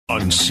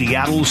On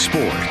Seattle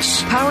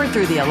Sports. Powered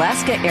through the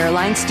Alaska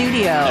Airlines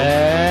studio.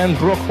 And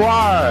Brooke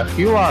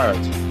Heward.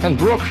 And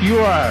Brooke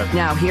Heward.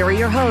 Now here are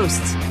your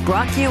hosts,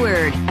 Brock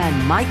Heward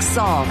and Mike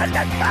Saul.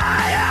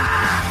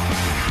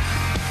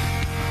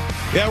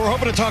 Yeah, we're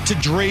hoping to talk to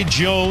Dre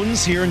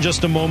Jones here in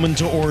just a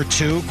moment or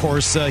two. Of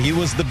course, he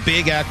was the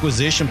big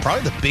acquisition,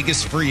 probably the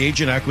biggest free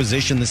agent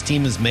acquisition this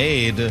team has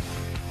made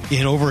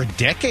in over a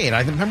decade.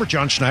 I remember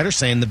John Schneider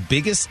saying the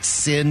biggest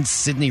since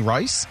Sidney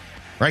Rice.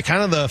 Right,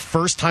 kind of the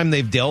first time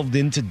they've delved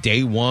into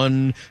day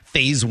one,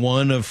 phase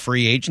one of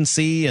free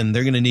agency, and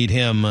they're going to need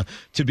him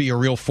to be a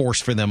real force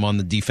for them on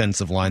the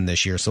defensive line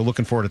this year. So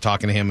looking forward to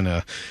talking to him in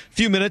a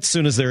few minutes, as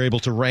soon as they're able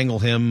to wrangle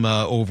him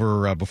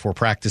over before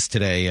practice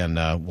today, and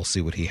we'll see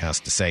what he has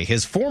to say.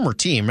 His former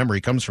team, remember, he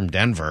comes from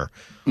Denver.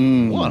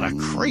 What a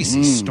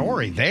crazy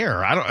story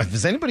there.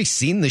 Has anybody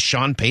seen the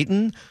Sean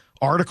Payton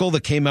article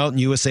that came out in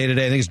USA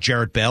Today? I think it's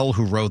Jarrett Bell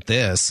who wrote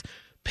this.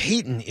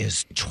 Payton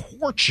is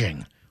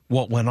torching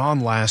what went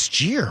on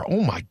last year.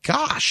 Oh, my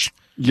gosh.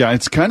 Yeah,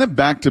 it's kind of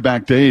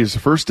back-to-back days. The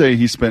first day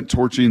he spent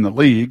torching the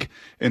league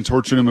and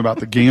torturing him about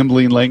the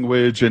gambling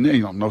language. And,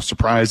 no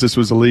surprise, this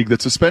was a league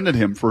that suspended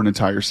him for an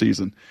entire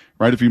season,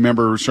 right? If you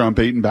remember Sean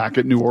Payton back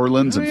at New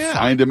Orleans and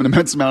fined him an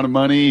immense amount of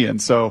money. And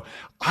so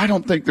I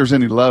don't think there's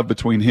any love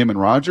between him and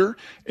Roger.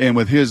 And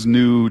with his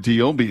new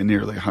deal being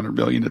nearly $100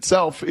 million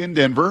itself in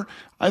Denver,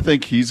 I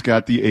think he's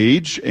got the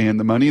age and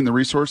the money and the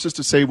resources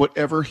to say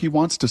whatever he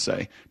wants to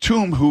say to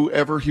him,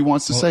 whoever he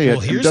wants to say it.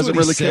 Well, here's doesn't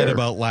what he really said care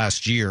about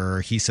last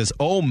year. He says,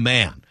 "Oh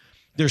man,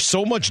 there's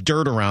so much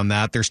dirt around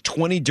that. There's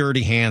 20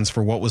 dirty hands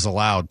for what was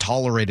allowed,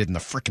 tolerated in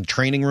the freaking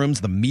training rooms,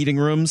 the meeting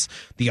rooms,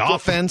 the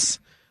offense.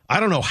 I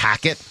don't know,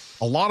 Hackett.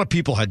 A lot of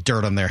people had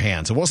dirt on their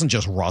hands. It wasn't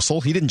just Russell.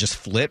 He didn't just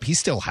flip. He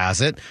still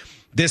has it.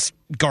 This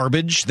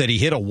garbage that he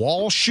hit a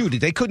wall, shoot,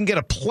 they couldn't get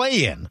a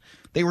play in.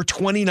 They were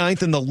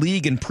 29th in the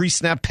league in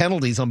pre-snap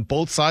penalties on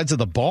both sides of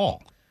the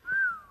ball."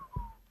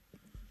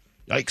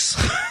 Yikes.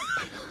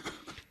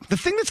 The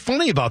thing that's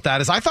funny about that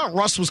is I thought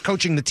Russ was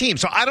coaching the team,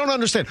 so I don't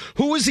understand.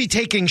 Who is he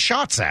taking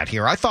shots at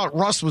here? I thought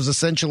Russ was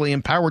essentially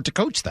empowered to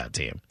coach that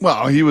team.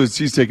 Well,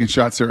 he's taking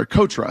shots there at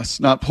Coach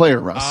Russ, not Player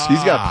Russ.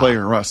 He's got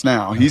Player Russ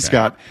now. He's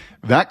got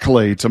that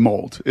clay to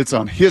mold. It's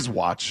on his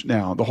watch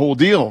now. The whole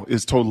deal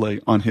is totally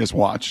on his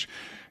watch.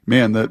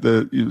 Man,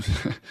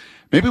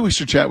 maybe we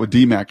should chat with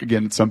D-Mac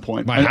again at some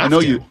point. I know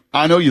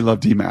you love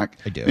D-Mac.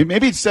 I do.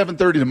 Maybe it's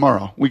 7:30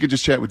 tomorrow. We could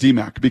just chat with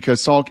D-Mac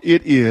because Salk,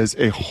 it is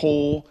a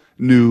whole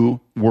new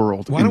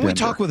world. Why don't we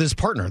talk with his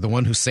partner, the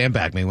one who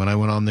sandbagged me when I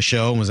went on the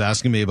show and was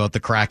asking me about the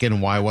Kraken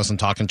and why I wasn't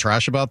talking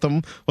trash about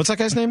them? What's that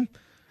guy's name?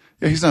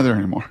 Yeah, he's not there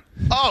anymore.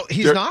 Oh,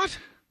 he's not?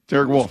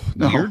 Derek Wolf.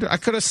 No. Weird. I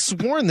could have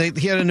sworn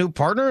he had a new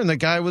partner and the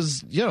guy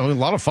was, a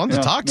lot of fun to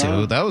talk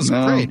to. That was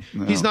great.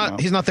 He's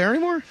not there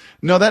anymore?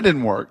 No, that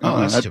didn't work.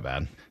 Oh, that's too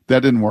bad. That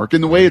didn't work.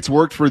 And the way it's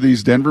worked for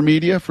these Denver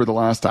media for the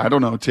last,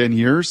 10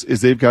 years is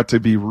they've got to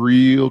be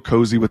real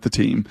cozy with the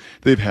team.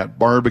 They've had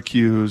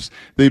barbecues.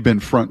 They've been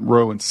front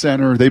row and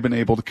center. They've been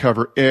able to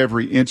cover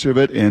every inch of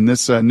it. And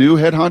this new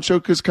head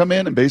honcho has come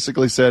in and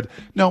basically said,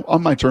 no,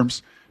 on my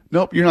terms.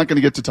 Nope, you're not going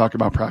to get to talk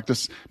about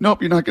practice.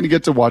 Nope, you're not going to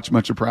get to watch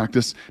much of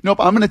practice. Nope,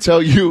 I'm going to tell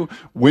you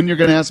when you're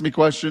going to ask me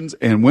questions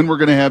and when we're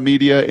going to have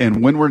media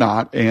and when we're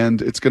not.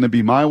 And it's going to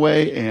be my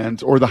way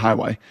or the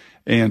highway.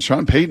 And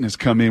Sean Payton has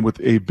come in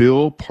with a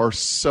Bill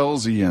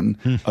Parcellsian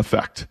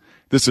effect.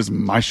 This is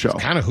my show.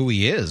 It's kind of who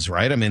he is,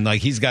 right? I mean,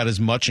 he's got as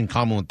much in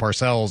common with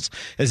Parcells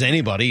as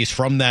anybody. He's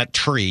from that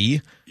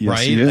tree, right?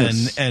 He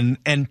is.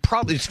 And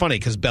probably it's funny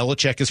because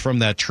Belichick is from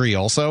that tree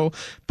also,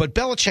 but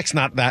Belichick's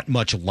not that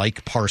much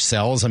like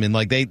Parcells. I mean,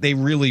 they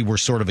really were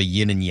sort of a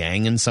yin and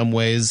yang in some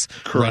ways,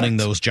 running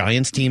those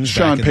Giants teams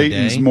back in the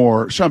day.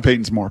 Sean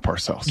Payton's more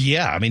Parcells.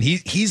 Yeah, I mean,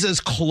 he's as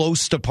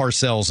close to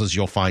Parcells as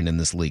you'll find in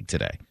this league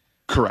today.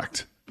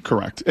 Correct.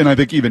 And I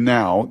think even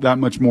now, that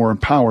much more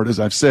empowered,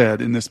 as I've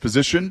said, in this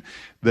position,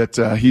 that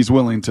he's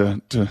willing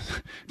to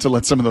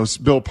let some of those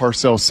Bill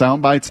Parcells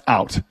sound bites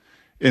out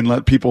and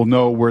let people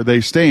know where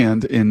they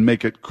stand and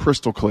make it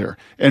crystal clear.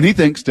 And he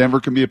thinks Denver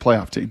can be a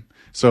playoff team.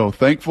 So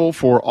thankful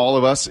for all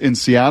of us in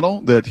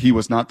Seattle that he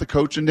was not the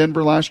coach in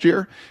Denver last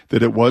year,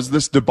 that it was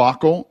this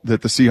debacle,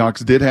 that the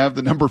Seahawks did have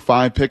the number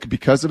 5 pick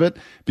because of it,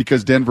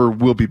 because Denver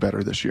will be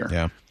better this year.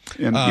 Yeah.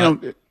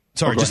 And,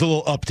 Sorry, just a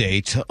little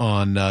update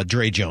on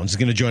Dre Jones. He's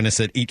going to join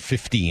us at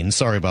 8:15.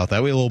 Sorry about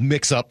that. We had a little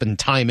mix-up in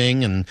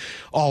timing and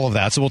all of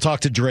that. So we'll talk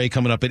to Dre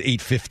coming up at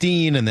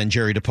 8:15, and then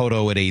Jerry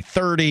Dipoto at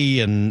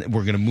 8:30, and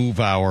we're going to move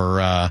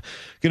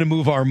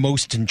our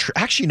most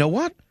actually, you know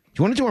what? Do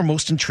you want to do our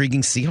most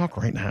intriguing Seahawk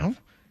right now?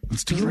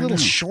 Let's do it a little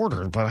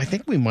shorter, but I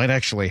think we might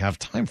actually have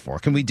time for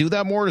it. Can we do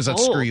that more, or does that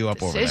screw you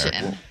up over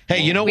there?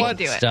 Hey, you know what?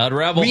 Do it. Stud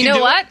Rebel. You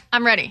know what?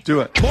 I'm ready. Do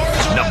it.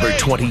 Number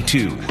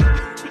 22.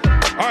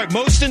 All right,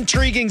 most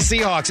intriguing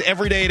Seahawks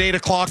every day at 8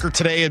 o'clock or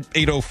today at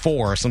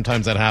 8:04.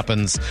 Sometimes that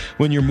happens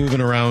when you're moving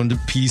around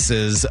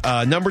pieces.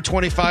 Number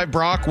 25,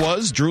 Brock,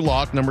 was Drew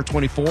Lock. Number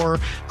 24,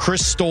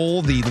 Chris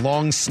Stoll, the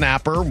long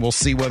snapper. We'll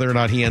see whether or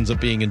not he ends up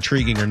being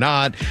intriguing or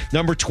not.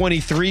 Number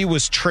 23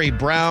 was Trey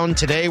Brown.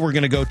 Today we're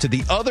going to go to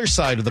the other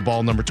side of the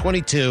ball. Number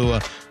 22,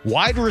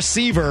 wide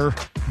receiver,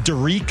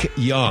 Derek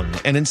Young.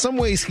 And in some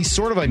ways, he's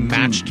sort of a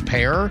matched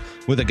pair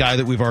with a guy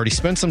that we've already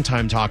spent some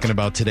time talking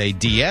about today,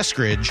 D.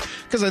 Eskridge,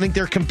 because I think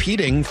they're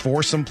competing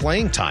for some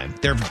playing time.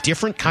 They're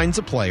different kinds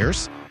of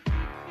players.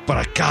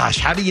 But gosh,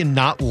 how do you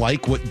not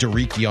like what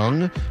Derek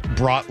Young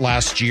brought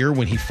last year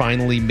when he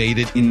finally made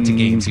it into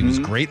games? He was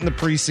great in the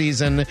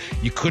preseason.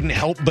 You couldn't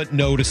help but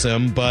notice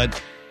him.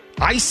 But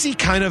I see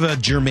kind of a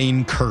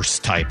Jermaine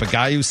Kearse type, a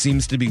guy who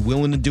seems to be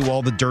willing to do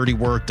all the dirty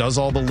work, does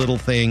all the little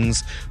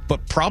things,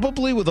 but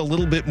probably with a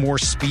little bit more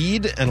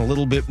speed and a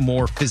little bit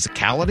more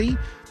physicality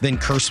than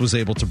Kearse was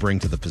able to bring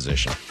to the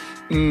position.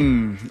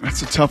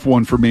 That's a tough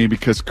one for me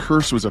because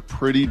Kearse was a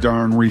pretty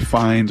darn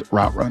refined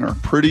route runner.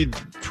 Pretty.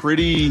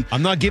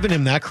 I'm not giving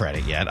him that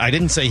credit yet. I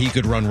didn't say he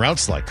could run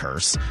routes like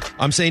Kearse.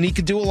 I'm saying he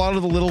could do a lot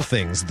of the little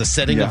things. The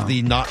setting of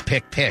the not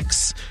pick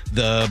picks,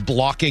 the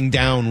blocking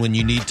down when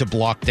you need to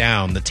block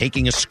down, the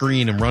taking a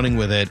screen and running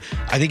with it.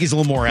 I think he's a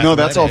little more athletic.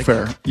 No, that's all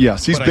fair.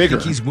 Yes, he's bigger. I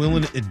think he's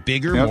willing,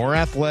 bigger, more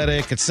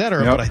athletic,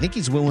 etc. But I think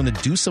he's willing to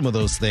do some of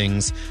those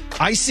things.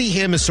 I see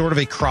him as sort of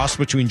a cross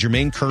between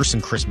Jermaine Kearse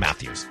and Chris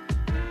Matthews.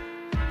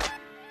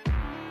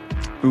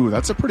 Ooh,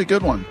 that's a pretty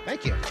good one.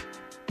 Thank you.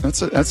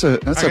 That's a I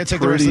gotta take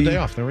the rest of the day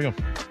off. There we go.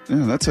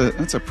 Yeah,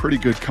 that's a pretty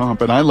good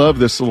comp. And I love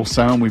this little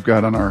sound we've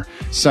got on our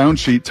sound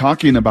sheet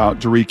talking about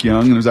Derek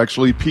Young, and it was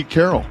actually Pete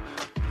Carroll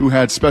who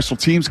had special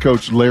teams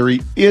coach Larry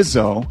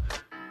Izzo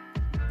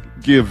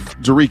give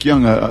Derek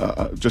Young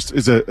a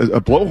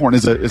blowhorn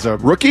as a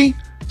rookie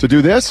to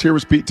do this. Here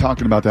was Pete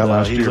talking about that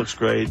last year. He looks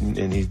great,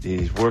 and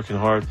he's working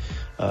hard.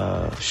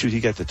 He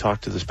got to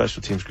talk to the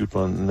special teams group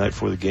on the night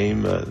before the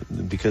game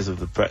because of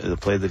the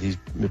play that he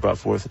brought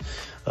forth.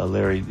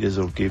 Larry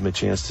Izzo gave him a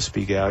chance to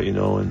speak out,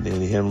 and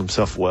he handled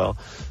himself well.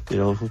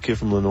 A kid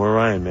from Lenore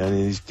Ryan, man,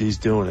 and he's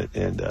doing it.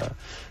 And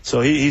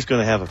so he's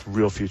going to have a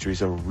real future.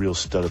 He's a real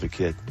stud of a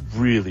kid.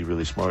 Really,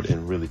 really smart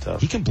and really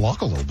tough. He can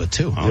block a little bit,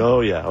 too, huh?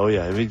 Oh, yeah.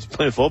 I mean, he's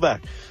playing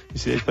fullback. You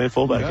see, he's playing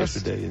fullback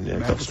yesterday and a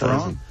couple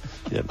times.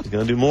 Yeah, he's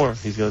going to do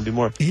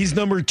more. He's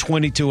number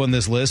 22 on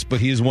this list,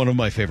 but he's one of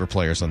my favorite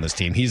players on this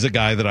team. He's a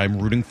guy that I'm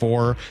rooting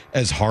for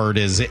as hard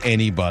as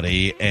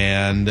anybody.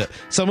 And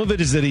some of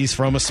it is that he's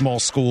from a small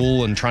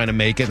school and trying to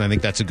make it, and I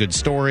think that's a good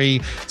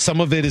story.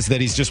 Some of it is that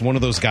he's just one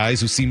of those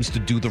guys who seems to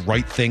do the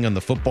right thing on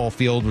the football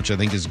field, which I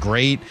think is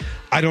great.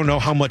 I don't know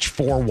how much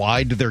four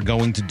wide they're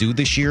going to do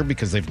this year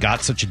because they've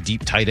got such a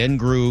deep tight end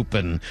group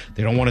and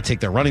they don't want to take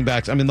their running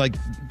backs. I mean,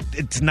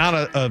 it's not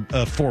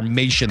a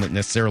formation that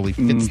necessarily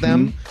fits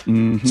them.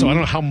 So I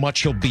don't know how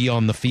much he'll be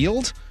on the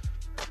field,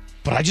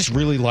 but I just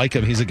really like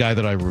him. He's a guy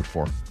that I root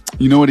for.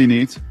 You know what he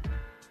needs?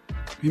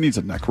 He needs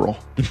a neck roll.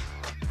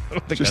 I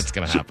don't think that's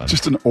going to happen.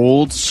 Just an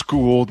old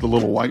school, the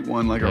little white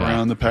one,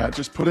 around the pad.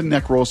 Just put a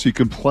neck roll so you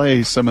can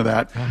play some of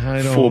that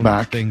fullback.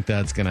 I don't think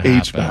that's going to happen.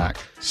 H-back,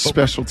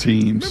 special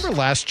teams. Remember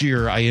last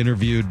year I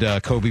interviewed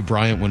Kobe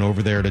Bryant, went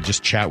over there to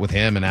just chat with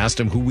him and asked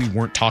him who we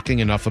weren't talking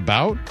enough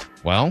about?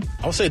 Well,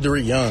 I would say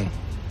Derek Young.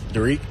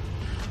 Derek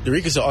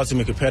is the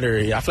ultimate competitor.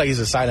 I feel like he's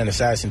a silent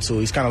assassin, too.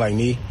 He's kind of like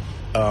me.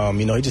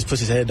 He just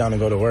puts his head down and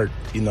go to work.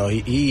 He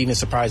even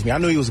surprised me. I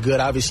knew he was good,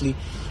 obviously,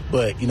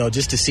 but,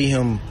 just to see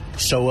him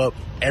show up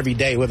every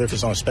day, whether if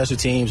it's on special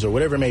teams or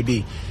whatever it may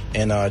be,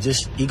 and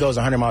he goes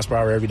 100 miles per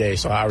hour every day,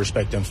 so I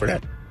respect him for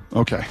that.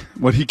 Okay.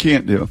 What he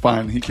can't do,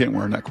 fine, he can't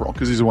wear a neck roll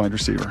because he's a wide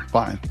receiver.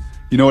 Fine.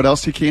 You know what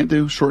else he can't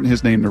do? Shorten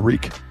his name to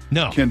Reek.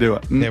 No. Can't do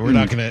it. Yeah, we're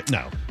not going to,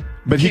 no.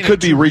 But he could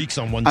be Reek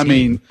on one team. I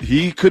mean,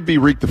 he could be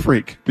Reek the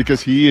Freak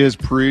because he is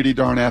pretty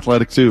darn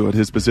athletic too at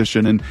his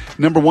position. And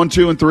number 1,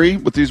 2, and 3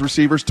 with these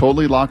receivers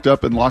totally locked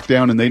up and locked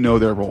down, and they know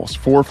their roles.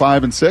 4,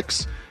 5, and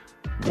 6.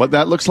 What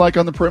that looks like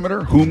on the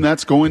perimeter, whom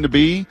that's going to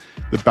be,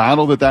 the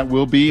battle that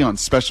will be on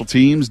special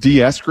teams. D.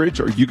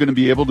 Eskridge, are you going to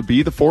be able to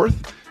be the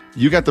fourth?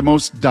 You got the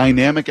most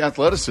dynamic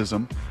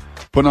athleticism.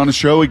 Put on a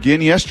show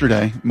again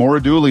yesterday.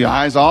 Maura Dooley,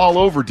 eyes all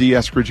over D.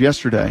 Eskridge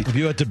yesterday. If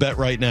you had to bet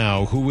right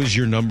now, who is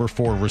your number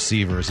 4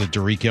 receiver? Is it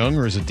Derek Young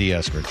or is it D.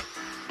 Eskridge?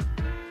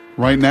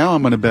 Right now,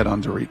 I'm going to bet on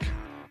Derek.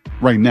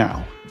 Right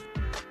now.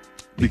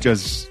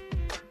 Because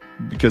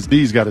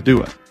D's got to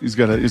do it. He's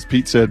got to, as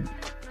Pete said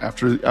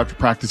after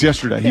practice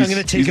yesterday, I'm going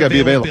to take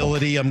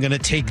availability. I'm going to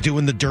take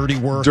doing the dirty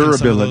work. Durability. And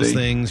some of those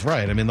things.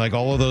 Right. I mean,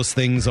 all of those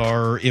things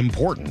are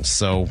important.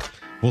 So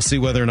we'll see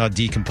whether or not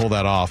D can pull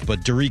that off.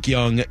 But Derek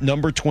Young,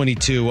 number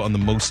 22 on the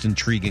most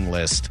intriguing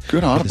list for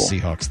the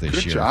Seahawks this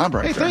year. Good job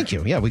right there. Thank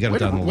you. Yeah, we got it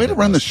done. Way to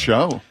run the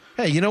show.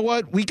 Hey, you know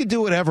what? We could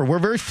do whatever. We're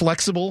very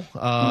flexible,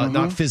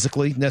 not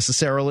physically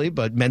necessarily,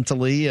 but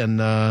mentally, and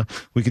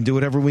we can do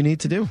whatever we need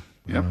to do.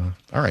 Yep.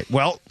 All right.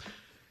 Well,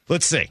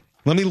 let's see.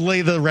 Let me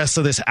lay the rest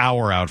of this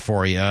hour out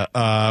for you.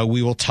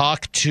 We will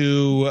talk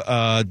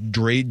to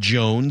Dre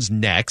Jones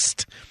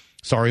next.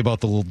 Sorry about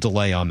the little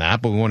delay on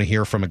that, but we want to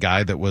hear from a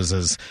guy that was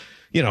as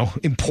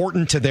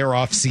important to their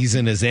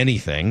offseason as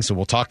anything. So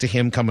we'll talk to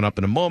him coming up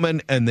in a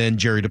moment. And then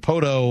Jerry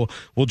Dipoto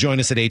will join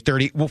us at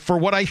 8:30. Well, for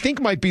what I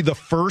think might be the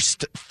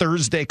first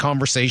Thursday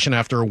conversation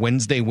after a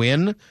Wednesday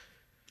win.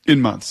 In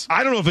months.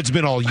 I don't know if it's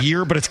been all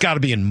year, but it's got to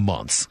be in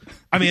months.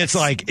 I mean, it's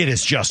like it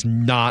has just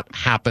not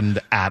happened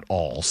at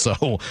all.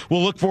 So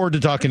we'll look forward to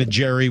talking to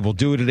Jerry. We'll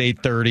do it at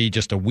 8:30,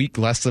 just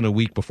less than a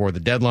week before the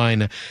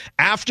deadline,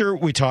 after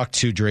we talk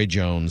to Dre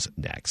Jones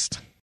next.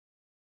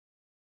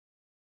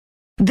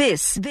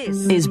 This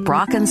is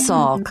Brock and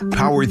Salk.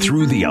 Powered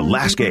through the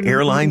Alaska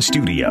Airlines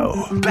studio.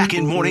 Back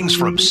in mornings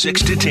from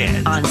 6 to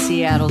 10. On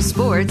Seattle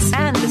Sports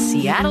and the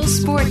Seattle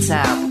Sports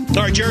app.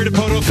 All right, Jerry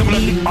Dipoto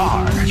coming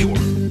up. Are your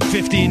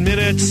 15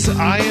 minutes.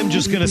 I am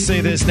just going to say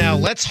this now.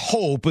 Let's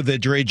hope that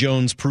Dre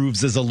Jones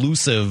proves as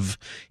elusive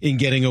in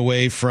getting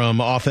away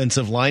from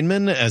offensive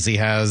linemen as he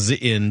has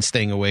in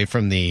staying away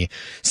from the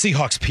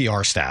Seahawks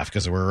PR staff,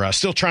 because we're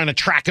still trying to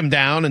track him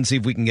down and see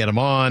if we can get him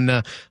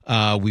on.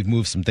 We've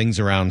moved some things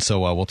around,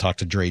 so we'll talk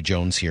to Dre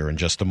Jones here in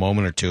just a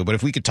moment or two. But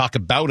if we could talk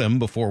about him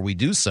before we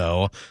do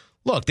so,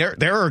 look,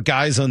 there are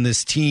guys on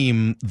this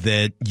team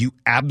that you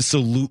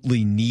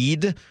absolutely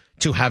need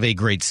to have a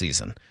great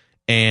season.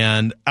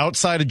 And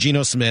outside of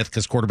Geno Smith,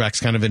 because quarterback's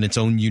kind of in its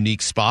own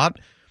unique spot,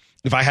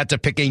 if I had to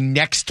pick a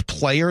next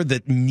player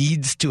that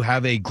needs to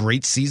have a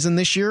great season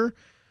this year,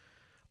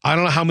 I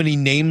don't know how many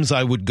names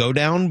I would go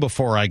down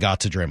before I got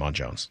to Dre'Mont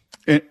Jones.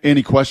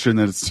 Any question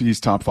that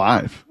he's top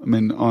 5. I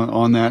mean,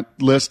 on that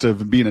list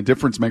of being a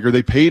difference maker,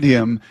 they paid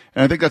him.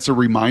 And I think that's a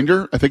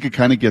reminder. I think it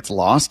kind of gets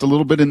lost a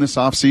little bit in this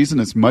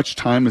offseason. As much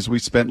time as we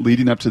spent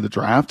leading up to the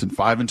draft and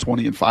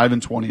 5-20 and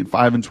 5-20 and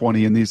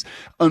 5-20 and these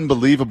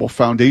unbelievable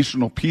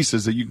foundational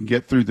pieces that you can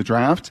get through the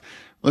draft.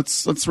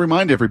 Let's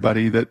remind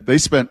everybody that they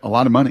spent a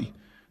lot of money.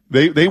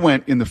 They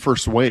went in the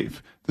first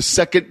wave. The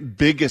second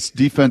biggest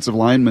defensive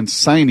lineman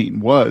signing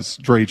was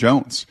Dre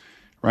Jones.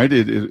 Right?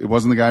 It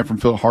wasn't the guy from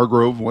Phil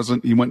Hargrove.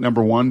 He went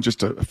number 1,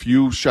 just a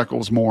few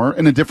shekels more,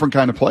 and a different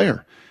kind of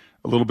player.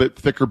 A little bit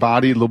thicker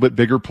body, a little bit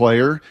bigger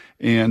player.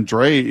 And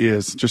Dre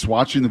is just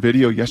watching the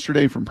video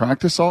yesterday from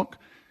practice, Salk.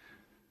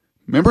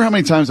 Remember how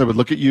many times I would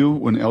look at you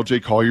when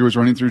LJ Collier was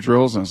running through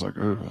drills? And I was like,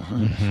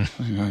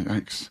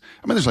 yikes.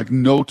 I mean, there's like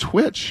no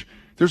twitch.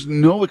 There's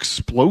no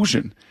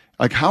explosion.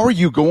 Like, how are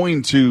you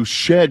going to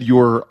shed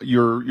your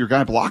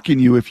guy blocking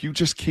you if you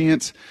just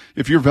can't,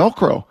 if you're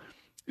Velcro?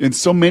 And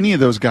so many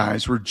of those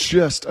guys were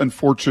just,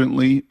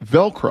 unfortunately,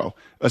 Velcro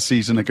a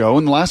season ago.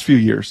 In the last few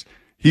years,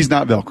 he's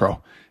not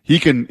Velcro. He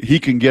can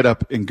get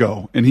up and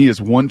go. And he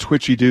is one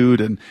twitchy dude.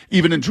 And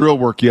even in drill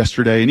work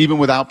yesterday, and even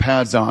without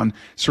pads on,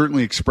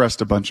 certainly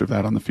expressed a bunch of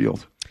that on the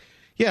field.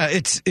 Yeah,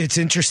 it's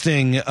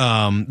interesting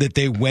that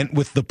they went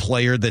with the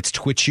player that's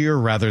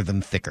twitchier rather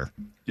than thicker.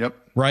 Yep.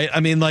 Right?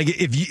 I mean, like,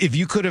 if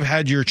you could have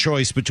had your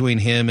choice between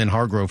him and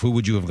Hargrove, who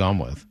would you have gone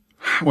with?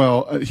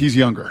 Well, he's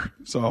younger.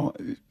 So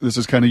this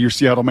is kind of your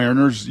Seattle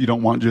Mariners. You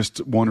don't want just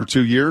 1 or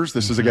 2 years.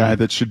 This is a guy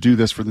that should do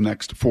this for the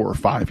next 4 or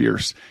 5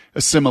 years. A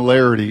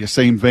similarity, a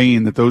same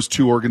vein that those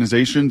two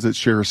organizations that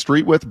share a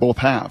street with both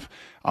have.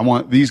 I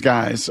want these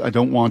guys. I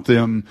don't want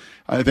them.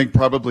 I think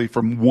probably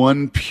from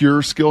one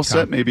pure skill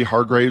set, maybe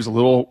Hargrave's a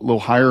little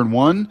higher in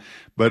one,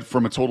 but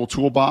from a total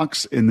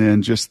toolbox and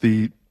then just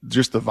the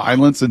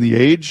violence and the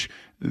age,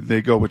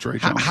 they go with Dre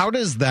Jones. How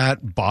does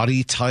that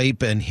body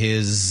type and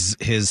his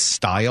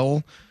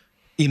style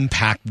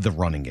impact the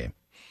running game?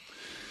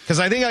 Because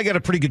I think I got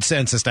a pretty good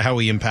sense as to how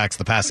he impacts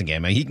the passing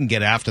game. I mean, he can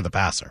get after the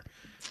passer.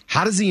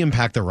 How does he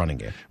impact the running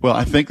game? Well,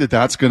 I think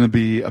that's going to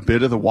be a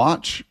bit of the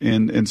watch.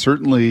 And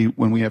certainly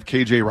when we have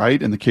KJ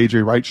Wright and the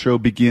KJ Wright show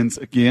begins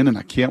again, and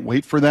I can't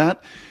wait for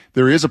that,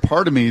 there is a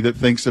part of me that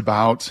thinks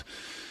about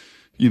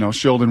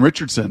Sheldon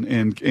Richardson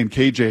and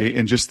KJ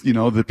and just,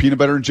 the peanut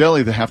butter and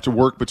jelly that have to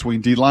work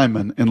between D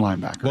lineman and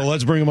linebacker. Well,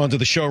 let's bring him onto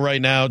the show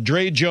right now.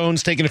 Dre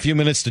Jones taking a few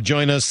minutes to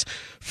join us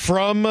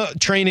from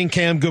training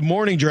camp. Good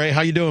morning, Dre.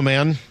 How you doing,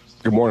 man?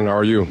 Good morning. How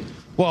are you?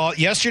 Well,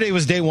 yesterday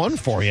was day 1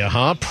 for you,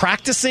 huh?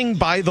 Practicing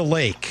by the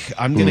lake.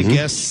 I'm going to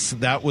guess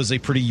that was a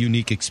pretty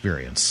unique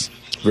experience.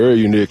 Very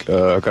unique.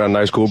 Got a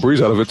nice cool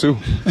breeze out of it, too.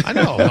 I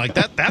know. Like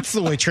that's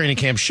the way training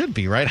camp should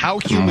be, right? How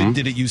humid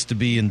did it used to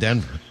be in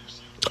Denver?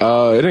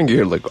 It didn't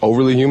get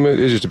overly humid.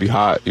 It used to be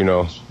hot, It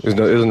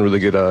doesn't really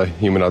get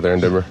humid out there in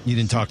Denver. You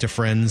didn't talk to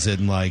friends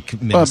in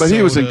Minnesota. But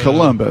he was in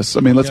Columbus.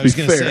 I mean, let's be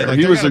fair.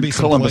 He was in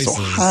Columbus,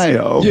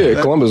 Ohio.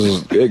 Yeah,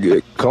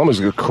 Columbus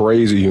is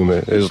crazy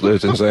humid.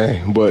 It's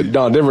insane. But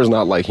no, Denver's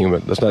not like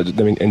humid. That's not.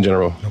 I mean, in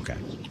general. Okay.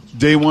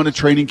 Day 1 of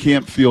training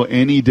camp feel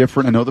any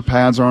different? I know the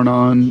pads aren't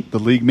on. The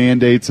league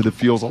mandates that it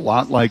feels a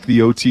lot like the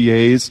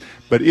OTAs.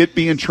 But it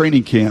being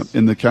training camp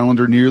and the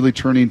calendar nearly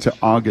turning to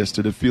August,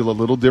 did it feel a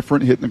little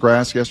different hitting the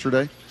grass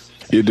yesterday?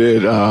 It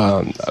did.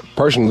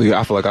 Personally,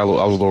 I feel like I was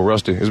a little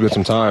rusty. It's been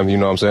some time, you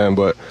know what I'm saying?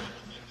 But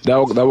that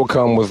will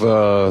come with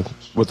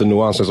the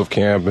nuances of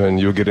camp, and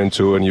you'll get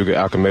into it, and you'll get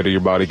acclimated, your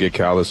body get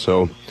callous.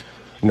 So,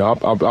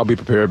 I'll be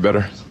prepared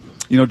better.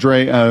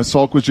 Dre,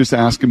 Salk was just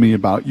asking me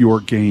about your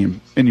game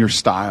and your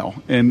style,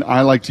 and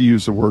I like to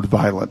use the word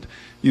violent.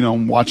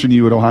 watching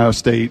you at Ohio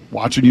State,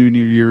 watching you in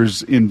your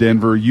years in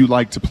Denver, you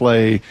like to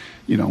play,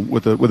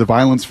 with a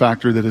violence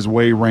factor that is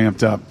way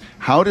ramped up.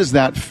 How does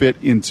that fit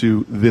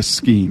into this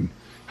scheme?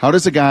 How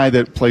does a guy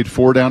that played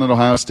 4 down at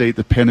Ohio State,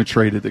 that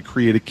penetrated, that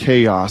created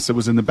chaos, that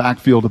was in the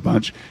backfield a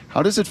bunch,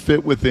 how does it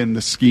fit within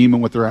the scheme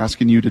and what they're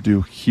asking you to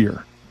do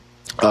here?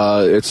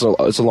 It's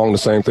along the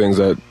same things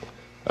that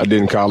I did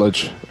in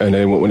college, and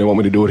then when they want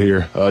me to do it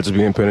here, just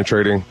being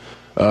penetrating,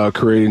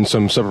 creating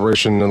some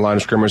separation in the line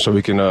of scrimmage so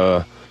we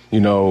can,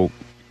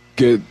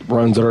 get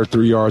runs that are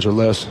 3 yards or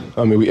less.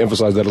 I mean, we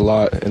emphasize that a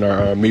lot in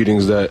our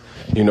meetings that,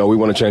 we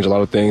want to change a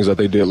lot of things that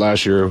they did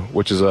last year,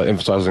 which is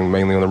emphasizing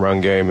mainly on the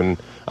run game,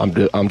 and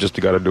I'm just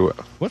the guy to do it.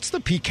 What's the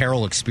Pete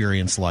Carroll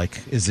experience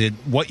like? Is it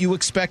what you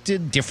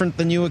expected, different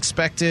than you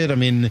expected? I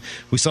mean,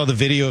 we saw the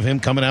video of him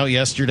coming out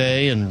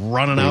yesterday and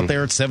running out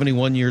there at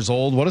 71 years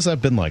old. What has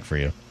that been like for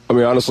you? I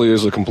mean, honestly,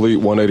 it's a complete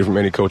 180 from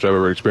any coach I've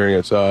ever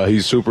experienced.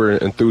 He's super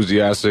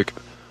enthusiastic,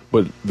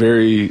 but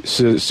very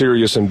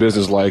serious and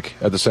businesslike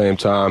at the same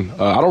time.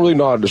 I don't really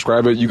know how to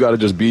describe it. You got to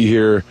just be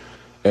here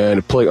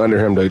and play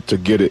under him to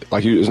get it.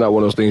 Like, it's not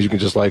one of those things you can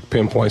just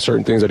pinpoint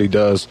certain things that he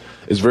does.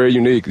 It's very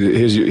unique.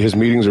 His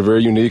meetings are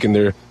very unique, and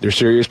they're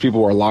serious.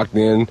 People are locked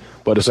in,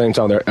 but at the same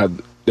time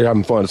they're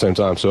having fun at the same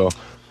time. So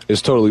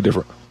it's totally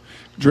different.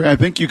 Dre, I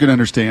think you can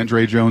understand,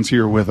 Dre Jones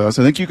here with us,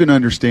 I think you can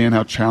understand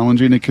how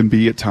challenging it can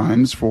be at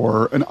times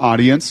for an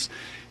audience.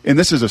 And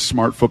this is a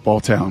smart football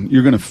town.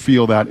 You're going to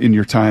feel that in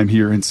your time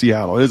here in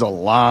Seattle. There's a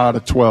lot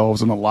of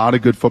 12s and a lot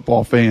of good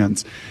football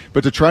fans.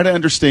 But to try to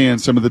understand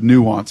some of the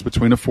nuance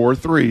between a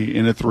 4-3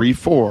 and a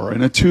 3-4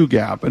 and a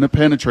 2-gap and a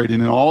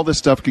penetrating and all this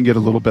stuff can get a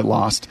little bit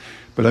lost.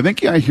 But I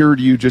think I heard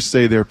you just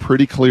say there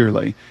pretty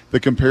clearly that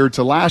compared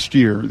to last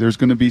year, there's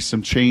going to be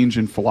some change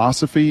in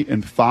philosophy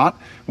and thought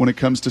when it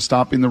comes to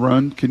stopping the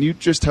run. Can you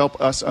just help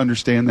us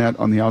understand that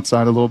on the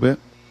outside a little bit?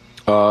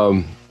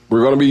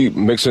 We're going to be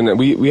mixing.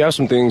 We have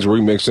some things where we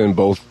mix in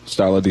both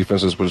style of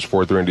defenses, which is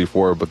 4-3 and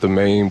D4. But the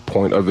main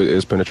point of it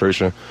is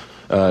penetration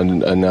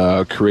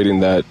and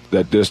creating that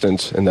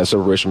distance and that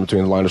separation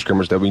between the line of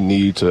scrimmage that we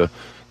need to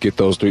get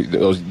those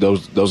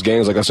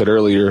games. Like I said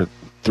earlier,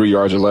 3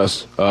 yards or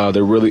less.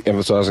 They're really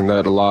emphasizing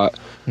that a lot.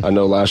 I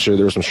know last year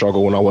there was some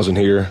struggle when I wasn't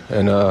here,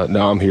 and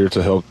now I'm here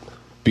to help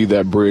be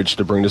that bridge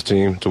to bring this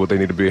team to what they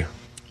need to be.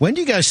 When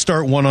do you guys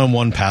start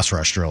one-on-one pass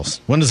rush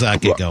drills? When does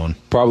that get going?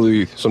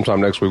 Probably sometime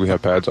next week. We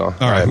have pads on.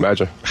 All right. I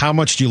imagine. How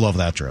much do you love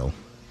that drill?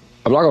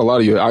 I'm not gonna lie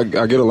to you. I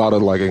get a lot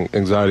of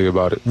anxiety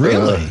about it.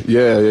 Really?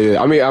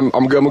 Yeah. I mean,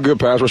 I'm a good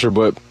pass rusher,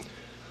 but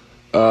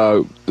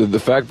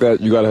the fact that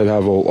you gotta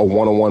have a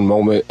one-on-one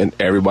moment and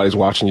everybody's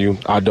watching you,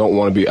 I don't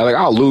want to be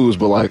I'll lose,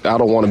 but I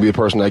don't want to be the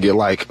person that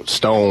get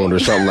stoned or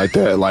something like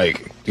that,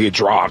 get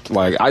dropped.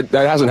 That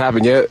hasn't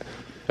happened yet.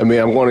 I mean,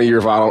 I'm going a year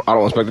if I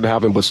don't expect it to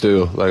happen, but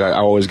still, I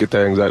always get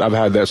that anxiety. I've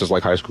had that since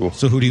high school.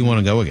 So who do you want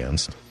to go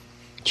against?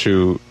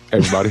 Shoot,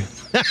 everybody.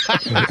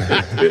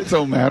 It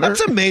don't matter. That's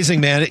amazing,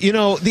 man. The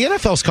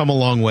NFL's come a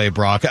long way,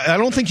 Brock. I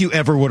don't think you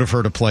ever would have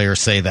heard a player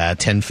say that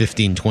 10,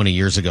 15, 20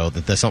 years ago,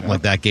 that something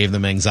like that gave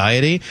them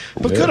anxiety.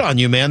 But good on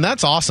you, man.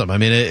 That's awesome. I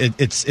mean,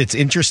 it's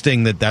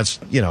interesting that's,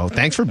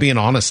 thanks for being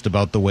honest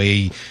about the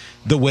way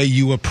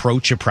you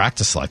approach a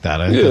practice like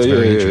that. I think that's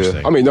very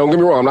interesting. I mean, don't get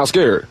me wrong. I'm not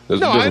scared.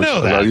 No, I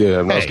know that.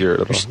 I'm not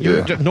scared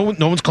at all.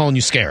 No one's calling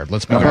you scared.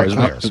 Let's be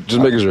honest.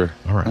 Just making sure.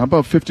 All right. How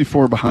about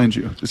 54 behind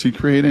you? Does he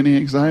create any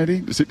anxiety?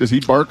 Does he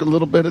bark a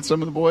little bit at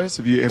some of the boys?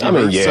 Have you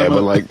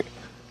but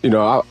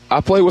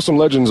I play with some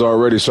legends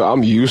already, so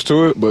I'm used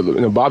to it. But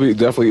Bobby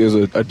definitely is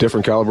a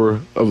different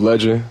caliber of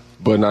legend.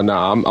 But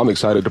I'm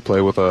excited to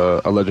play with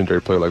a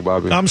legendary player like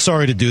Bobby. I'm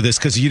sorry to do this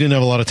because you didn't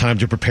have a lot of time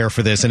to prepare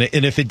for this. And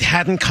if it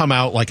hadn't come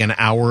out an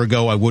hour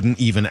ago, I wouldn't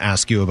even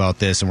ask you about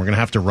this. And we're going to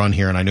have to run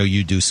here, and I know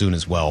you do soon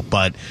as well.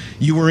 But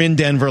you were in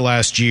Denver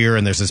last year,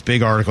 and there's this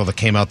big article that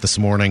came out this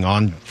morning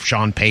on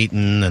Sean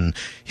Payton. And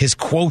his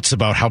quotes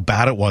about how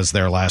bad it was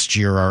there last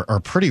year are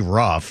pretty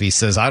rough. He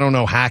says, I don't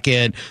know,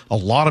 Hackett. A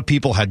lot of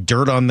people had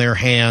dirt on their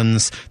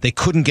hands. They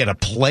couldn't get a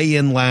play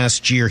in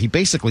last year. He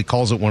basically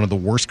calls it one of the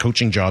worst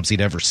coaching jobs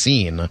he'd ever seen.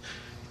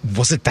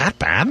 Was it that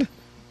bad?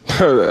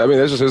 I mean,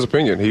 that's just his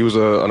opinion. He was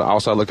an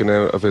outside looking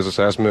in of his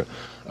assessment.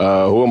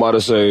 Who am I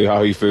to say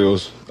how he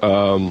feels?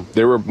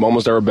 There were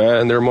moments that were bad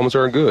and there were moments that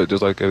were good,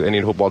 just like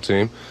any football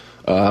team.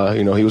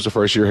 He was the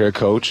first-year head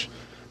coach.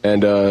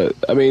 And,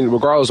 I mean,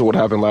 regardless of what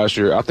happened last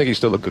year, I think he's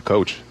still a good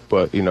coach.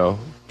 But,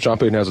 Sean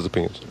Payton has his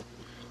opinions.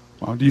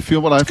 Well, do you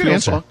feel what I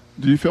feel?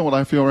 Do you feel what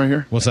I feel right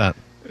here? What's that?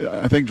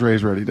 I think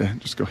Dre's ready to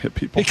just go hit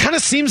people. It kind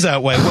of seems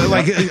that way.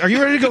 Are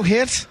you ready to go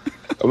hit?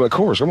 I mean, of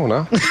course. Come on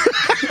now.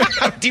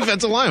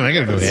 Defensive lineman. I got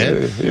to go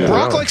ahead. Yeah.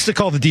 Brock likes to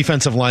call the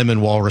defensive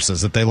linemen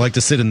walruses, that they like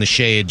to sit in the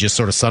shade just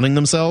sort of sunning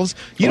themselves.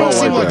 You don't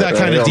seem like that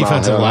kind of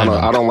defensive lineman.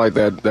 I don't like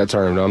that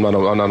term. No, I'm not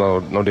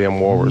no damn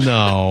walrus.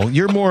 No,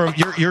 you're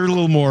a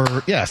little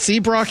more. Yeah, see,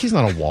 Brock, he's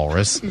not a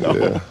walrus. No.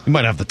 Yeah. You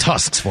might have the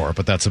tusks for it,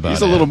 but that's about it.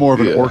 He's a little more of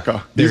an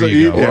orca. There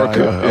you go.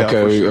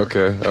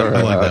 Okay. All right.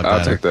 I like that.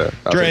 I'll take that.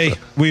 Dre,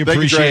 we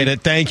appreciate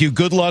it. Thank you.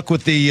 Good luck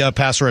with the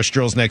pass rush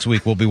drills next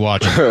week. We'll be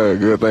watching.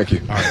 Good, thank you.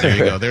 All right, there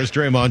you go. There's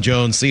Dre'Mont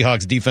Jones,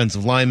 Seahawks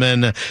defensive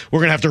lineman. We're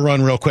going to have to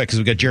run real quick because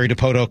we've got Jerry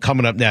Dipoto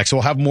coming up next. So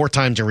we'll have more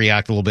time to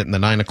react a little bit in the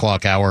 9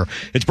 o'clock hour.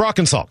 It's Brock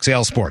and Salk,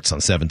 Seattle Sports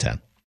on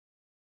 710.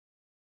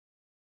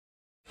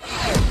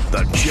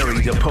 The Jerry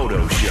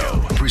Dipoto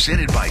Show,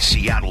 presented by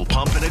Seattle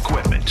Pump and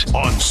Equipment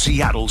on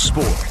Seattle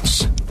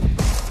Sports.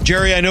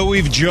 Jerry, I know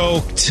we've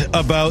joked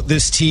about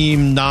this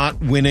team not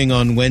winning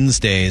on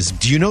Wednesdays.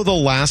 Do you know the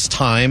last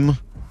time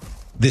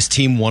this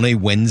team won a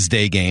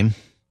Wednesday game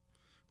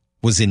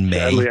was in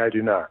May? Sadly, I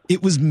do not.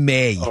 It was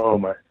May. Oh,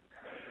 my.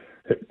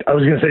 I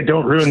was going to say,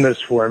 don't ruin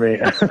this for me.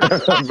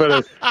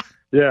 But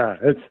yeah,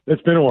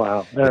 it's been a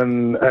while.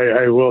 And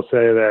I will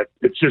say that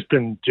it's just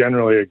been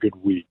generally a good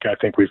week. I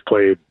think we've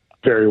played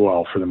very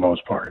well for the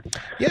most part.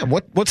 Yeah,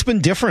 what's been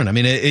different? I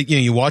mean,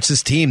 you watch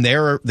this team.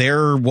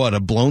 They're what, a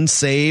blown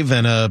save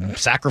and a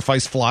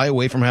sacrifice fly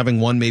away from having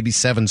won maybe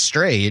 7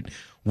 straight.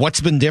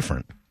 What's been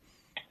different?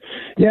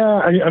 Yeah,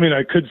 I mean,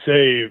 I could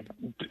say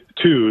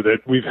too that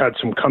we've had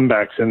some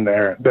comebacks in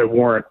there that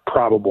weren't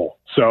probable.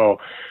 So,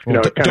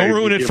 don't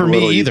ruin it for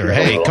me either.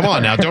 Hey, come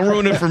on now, don't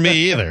ruin it for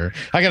me either.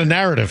 I got a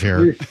narrative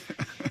here.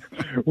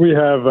 We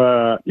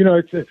have,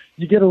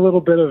 you get a little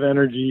bit of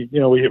energy.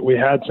 We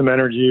had some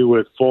energy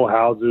with full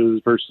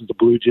houses versus the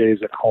Blue Jays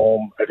at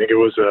home. I think it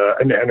was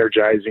an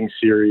energizing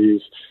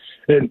series.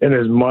 And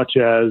as much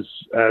as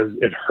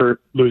it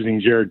hurt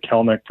losing Jared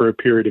Kelnick for a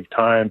period of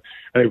time,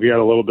 I think we got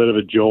a little bit of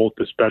a jolt,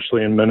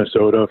 especially in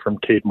Minnesota from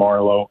Cade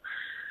Marlowe.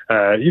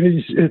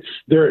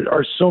 There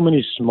are so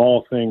many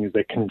small things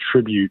that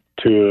contribute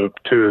to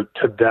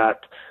that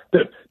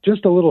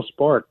just a little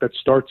spark that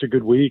starts a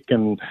good week.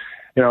 And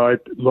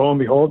lo and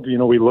behold,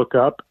 we look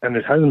up and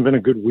it hasn't been a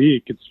good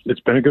week.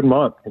 It's been a good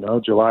month.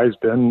 July's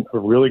been a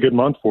really good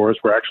month for us.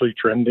 We're actually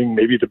trending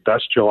maybe the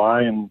best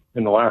July in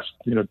the last,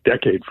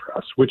 decade for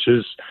us, which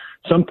is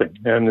something.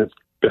 And it's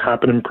been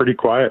happening pretty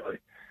quietly.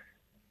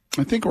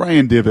 I think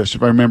Ryan Divish,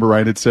 if I remember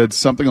right, had said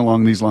something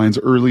along these lines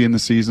early in the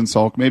season,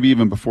 Salk, maybe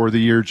even before the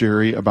year,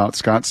 Jerry, about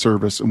Scott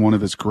Service. And one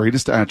of his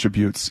greatest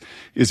attributes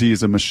is he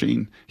is a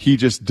machine. He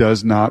just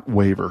does not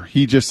waver.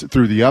 He just,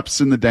 through the ups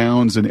and the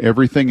downs and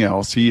everything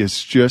else, he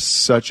is just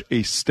such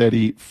a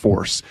steady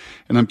force.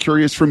 And I'm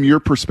curious from your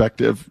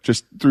perspective,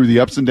 just through the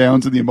ups and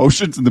downs and the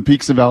emotions and the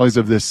peaks and valleys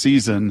of this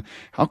season,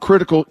 how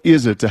critical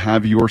is it to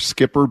have your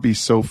skipper be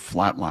so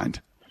flatlined?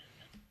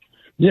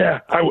 Yeah,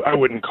 I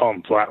wouldn't call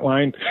him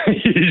flatlined.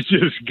 He's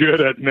just good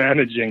at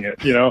managing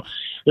it.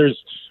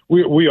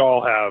 We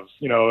all have,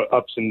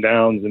 ups and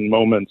downs and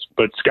moments,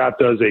 but Scott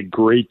does a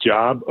great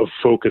job of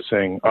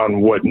focusing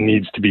on what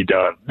needs to be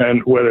done.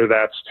 And whether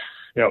that's,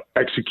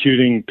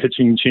 executing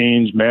pitching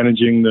change,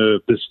 managing the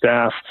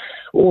staff,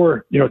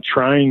 or,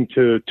 trying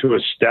to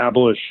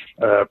establish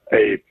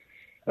a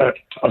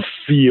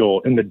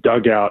feel in the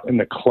dugout, in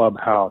the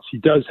clubhouse. He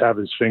does have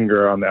his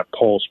finger on that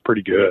pulse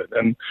pretty good.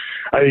 And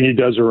I think he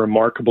does a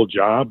remarkable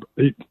job.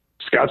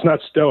 Scott's not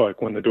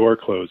stoic when the door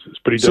closes,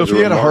 but he does if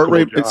he had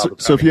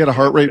a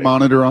heart rate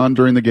monitor on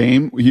during the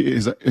game,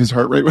 his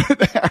heart rate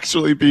would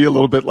actually be a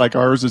little bit like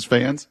ours as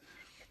fans.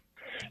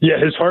 Yeah,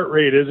 his heart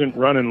rate isn't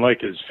running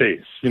like his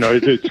face.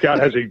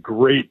 Scott has a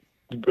great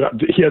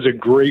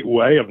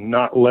way of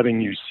not letting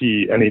you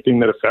see anything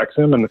that affects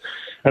him. And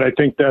I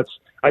think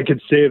I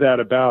could say that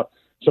about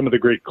some of the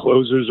great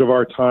closers of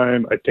our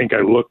time. I think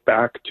I look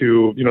back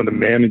to, the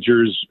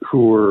managers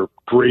who were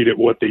great at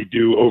what they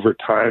do over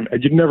time.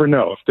 And you'd never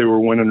know if they were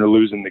winning or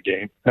losing the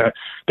game.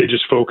 They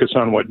just focus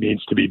on what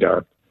needs to be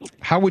done.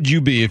 How would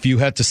you be if you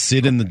had to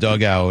sit in the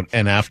dugout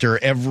and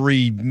after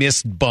every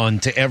missed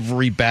bunt,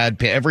 every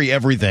bad,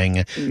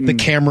 everything, the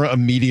camera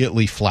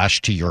immediately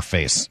flashed to your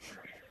face?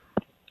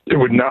 It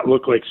would not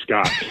look like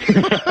Scott.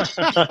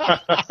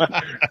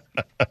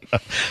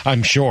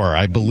 I'm sure.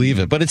 I believe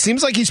it. But it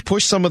seems like he's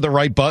pushed some of the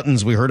right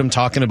buttons. We heard him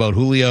talking about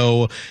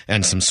Julio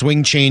and some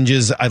swing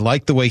changes. I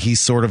like the way he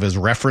sort of has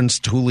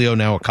referenced Julio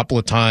now a couple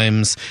of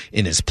times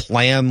in his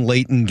plan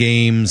late in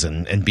games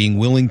and being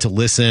willing to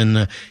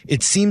listen.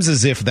 It seems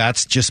as if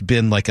that's just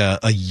been like a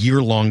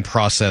year-long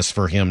process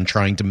for him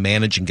trying to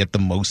manage and get the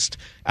most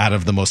out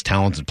of the most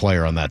talented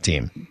player on that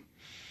team.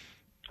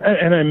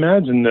 And I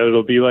imagine that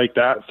it'll be like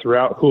that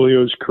throughout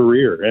Julio's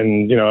career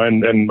and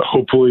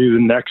hopefully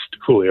the next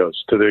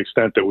Julio's, to the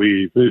extent that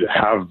we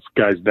have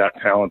guys that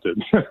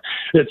talented.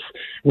 It's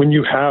when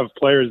you have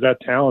players that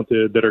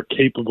talented that are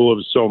capable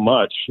of so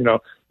much,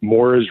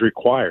 more is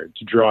required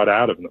to draw it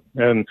out of them.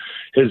 And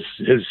his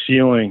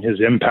ceiling,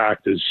 his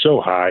impact is so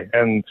high.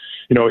 And,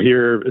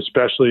 here,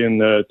 especially in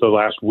the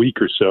last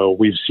week or so,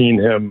 we've seen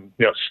him,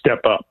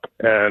 step up.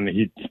 And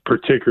he,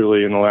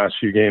 particularly in the last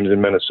few games in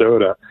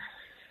Minnesota,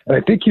 And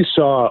I think you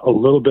saw a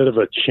little bit of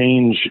a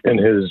change in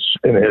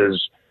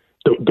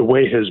the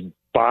way his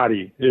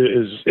body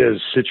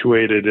is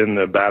situated in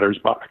the batter's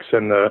box,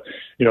 and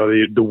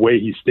the way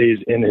he stays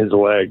in his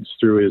legs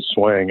through his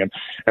swing. And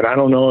I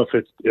don't know if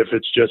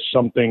it's just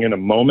something in a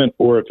moment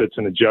or if it's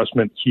an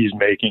adjustment he's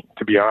making,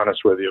 to be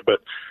honest with you.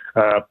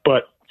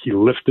 But he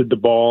lifted the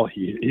ball.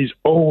 He's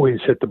always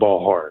hit the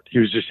ball hard.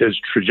 His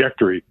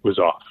trajectory was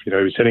off. He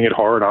was hitting it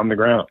hard on the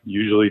ground,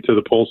 usually to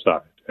the pull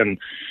side. And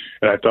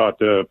I thought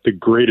the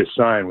greatest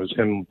sign was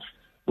him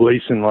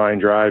lacing line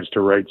drives to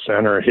right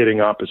center,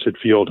 hitting opposite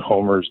field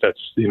homers. That's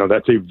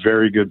a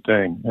very good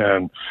thing.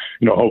 And,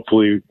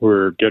 hopefully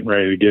we're getting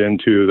ready to get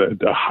into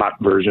the hot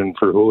version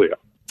for Julio.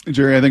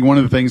 Jerry, I think one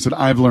of the things that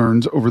I've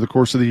learned over the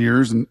course of the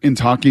years and in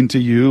talking to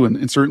you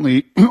and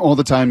certainly all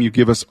the time you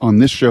give us on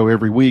this show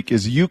every week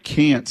is you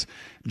can't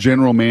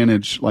general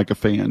manage like a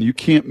fan. You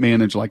can't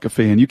manage like a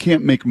fan. You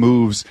can't make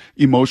moves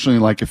emotionally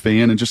like a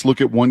fan and just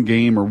look at one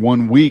game or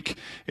 1 week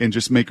and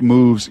just make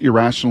moves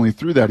irrationally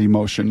through that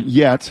emotion.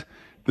 Yet,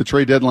 the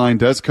trade deadline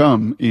does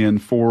come in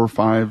 4 or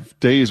 5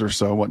 days or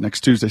so.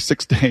 Next Tuesday,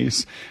 6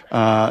 days.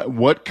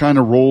 What kind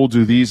of role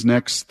do these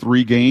next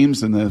 3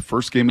 games and the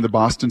first game of the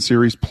Boston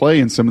series play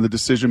in some of the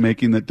decision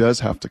making that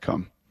does have to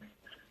come?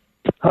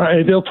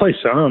 They'll play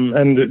some,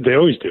 and they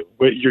always do.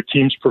 But your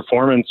team's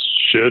performance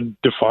should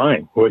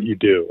define what you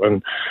do.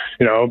 And,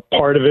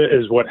 part of it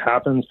is what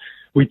happens.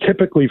 We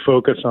typically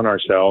focus on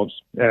ourselves,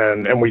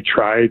 and we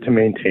try to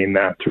maintain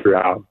that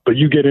throughout. But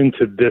you get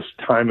into this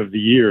time of the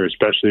year,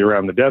 especially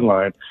around the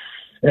deadline,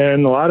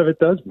 and a lot of it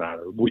does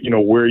matter,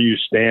 where you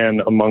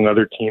stand among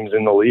other teams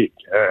in the league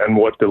and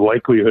what the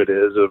likelihood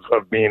is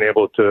of being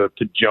able to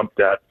jump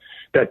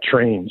that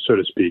train, so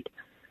to speak.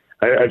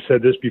 I've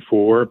said this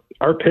before.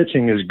 Our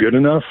pitching is good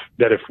enough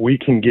that if we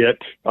can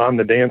get on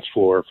the dance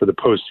floor for the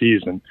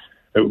postseason,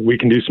 we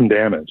can do some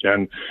damage,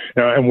 and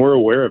we're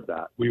aware of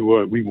that. We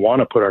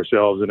want to put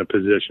ourselves in a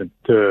position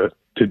to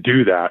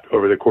do that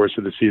over the course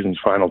of the season's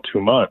final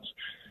 2 months.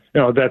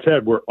 That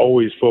said, we're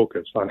always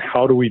focused on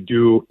how do we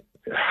do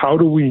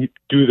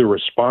the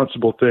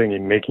responsible thing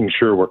in making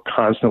sure we're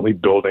constantly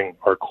building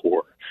our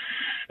core.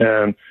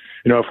 And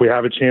if we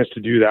have a chance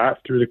to do that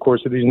through the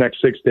course of these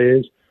next 6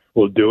 days,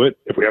 we'll do it.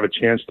 If we have a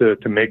chance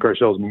to make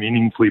ourselves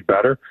meaningfully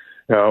better,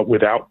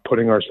 without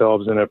putting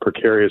ourselves in a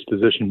precarious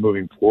position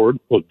moving forward,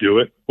 we'll do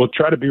it. We'll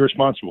try to be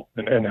responsible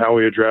in how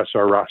we address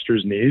our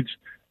roster's needs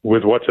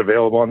with what's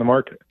available on the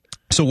market.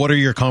 So what are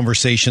your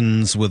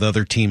conversations with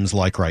other teams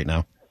like right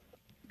now?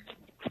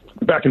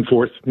 Back and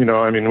forth.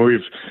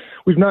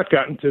 We've not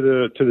gotten to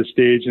the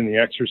stage in the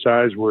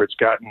exercise where it's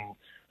gotten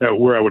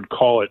where I would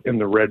call it in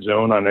the red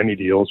zone on any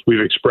deals.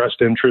 We've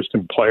expressed interest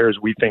in players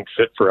we think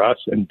fit for us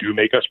and do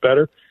make us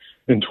better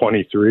in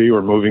 23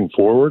 or moving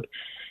forward.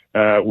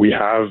 We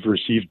have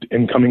received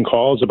incoming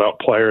calls about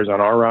players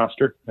on our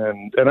roster,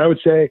 and I would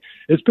say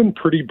it's been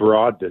pretty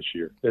broad this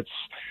year.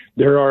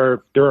 There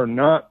are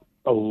not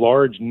a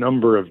large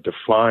number of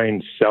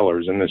defined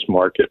sellers in this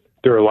market.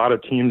 There are a lot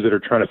of teams that are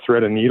trying to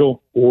thread a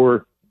needle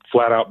or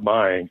flat out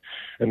buying,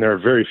 and there are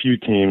very few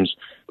teams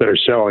that are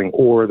selling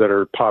or that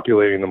are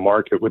populating the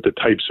market with the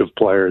types of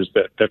players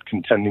that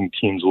contending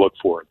teams look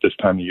for at this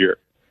time of year.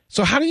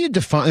 So how do you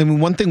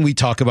define, one thing we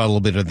talk about a little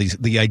bit of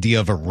the idea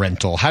of a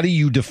rental. How do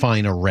you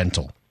define a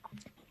rental?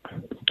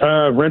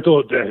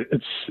 Rental,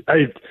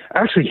 I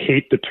actually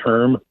hate the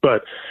term,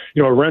 but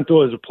a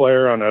rental is a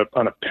player on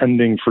a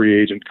pending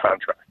free agent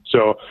contract.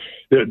 So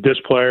this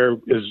player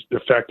is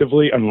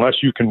effectively,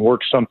 unless you can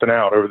work something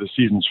out over the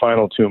season's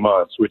final 2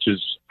 months, which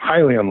is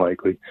highly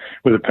unlikely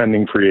with a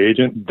pending free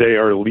agent, they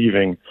are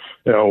leaving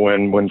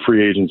when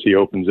free agency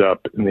opens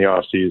up in the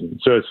off season.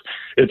 So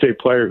it's a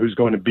player who's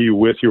going to be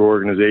with your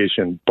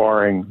organization,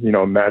 barring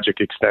a magic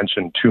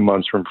extension 2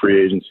 months from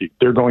free agency.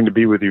 They're going to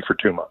be with you for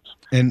 2 months.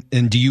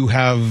 And do you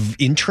have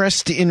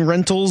interest in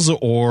rentals,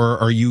 or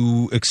are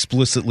you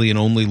explicitly and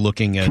only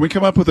looking at... Can we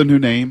come up with a new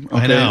name? Okay,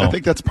 I know. I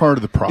think that's part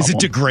of the problem. Is it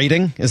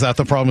degrading? Is that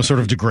the problem,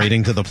 sort of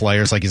degrading to the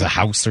players, like he's a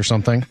house or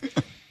something?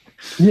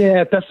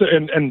 Yeah,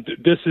 and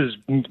this is,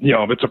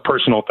 it's a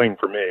personal thing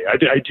for me.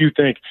 I do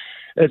think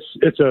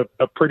it's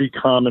a pretty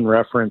common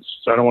reference.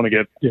 So I don't want to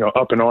get,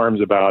 up in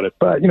arms about it,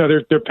 but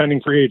they're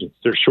pending free agents.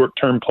 They're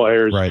short-term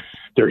players. Right.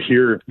 They're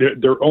here.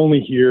 They're only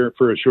here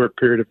for a short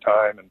period of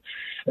time.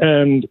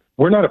 And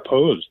we're not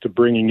opposed to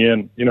bringing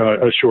in,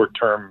 a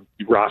short-term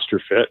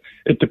roster fit.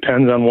 It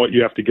depends on what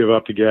you have to give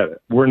up to get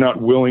it. We're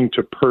not willing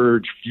to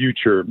purge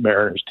future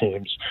Mariners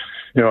teams,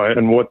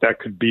 and what that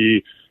could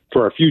be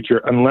for our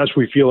future, unless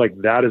we feel like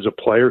that is a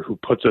player who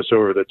puts us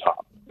over the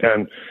top.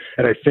 And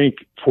I think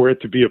for it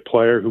to be a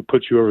player who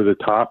puts you over the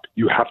top,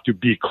 you have to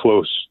be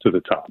close to the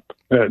top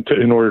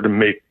in order to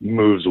make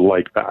moves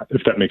like that,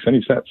 if that makes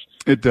any sense.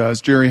 It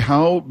does. Jerry,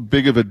 how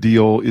big of a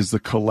deal is the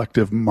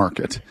collective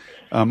market?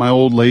 My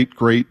old late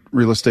great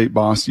real estate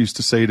boss used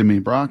to say to me,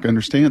 Brock,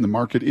 understand the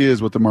market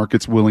is what the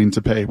market's willing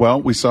to pay.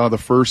 Well, we saw the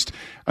first,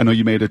 I know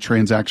you made a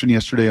transaction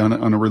yesterday on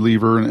a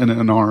reliever and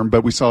an arm,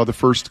 but we saw the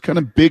first kind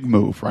of big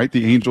move, right?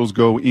 The Angels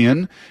go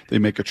in, they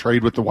make a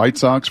trade with the White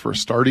Sox for a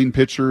starting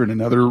pitcher and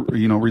another,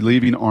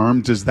 relieving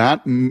arm. Does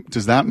that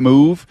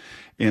move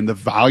and the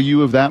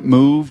value of that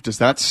move, does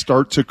that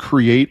start to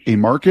create a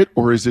market,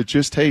 or is it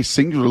just, hey,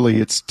 singularly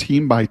it's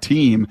team by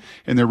team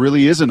and there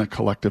really isn't a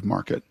collective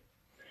market?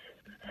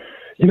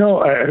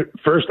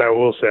 First I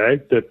will say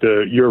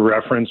that your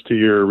reference to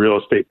your real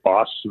estate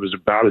boss was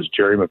about as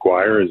Jerry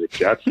Maguire as it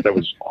gets. That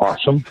was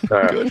awesome.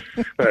 But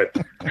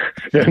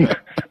and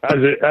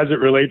as it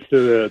relates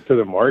to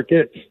the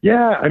market,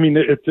 yeah, I mean,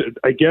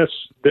 I guess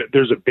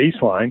there's a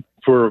baseline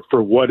for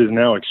what is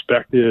now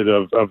expected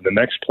of the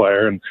next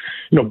player, and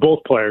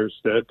both players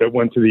that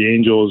went to the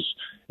Angels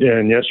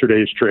in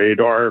yesterday's trade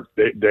are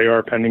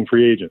pending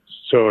free agents,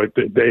 so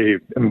they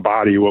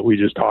embody what we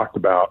just talked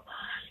about.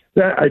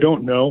 That I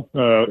don't know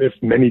if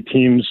many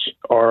teams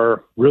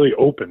are really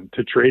open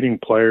to trading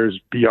players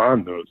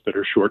beyond those that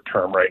are short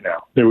term right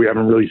now. We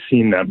haven't really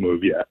seen that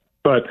move yet,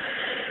 but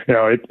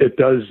it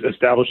does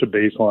establish a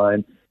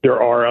baseline. There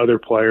are other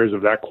players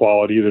of that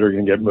quality that are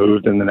going to get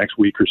moved in the next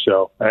week or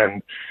so,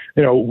 and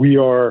we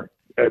are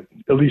at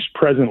least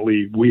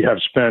presently we have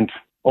spent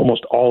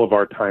almost all of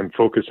our time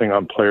focusing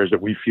on players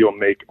that we feel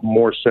make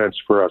more sense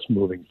for us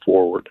moving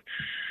forward.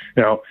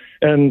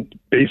 And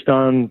based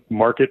on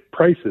market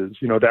prices,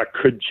 that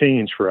could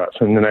change for us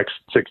in the next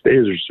 6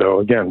 days or so,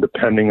 again,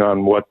 depending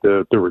on what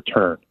the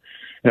return.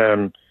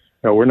 And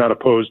we're not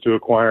opposed to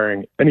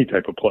acquiring any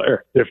type of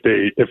player if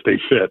they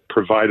fit,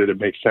 provided it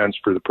makes sense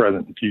for the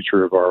present and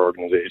future of our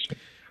organization.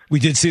 We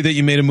did see that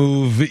you made a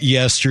move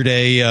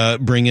yesterday,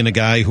 bring in a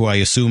guy who I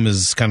assume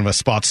is kind of a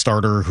spot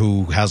starter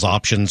who has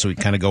options, so he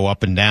kind of go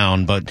up and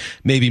down. But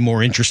maybe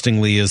more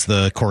interestingly is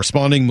the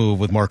corresponding move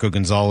with Marco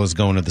Gonzalez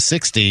going to the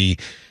 60.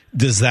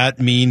 Does that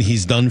mean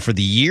he's done for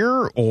the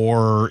year,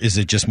 or is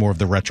it just more of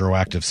the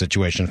retroactive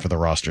situation for the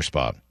roster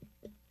spot?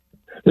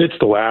 It's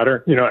the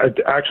latter.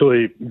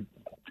 Actually,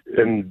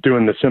 in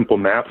doing the simple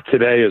math,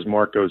 today is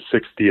Marco's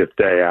 60th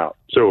day out.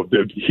 So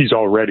he's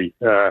already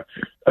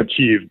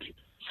achieved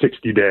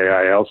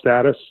 60-day IL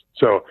status.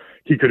 So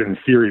he could, in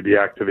theory, be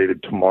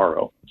activated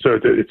tomorrow. So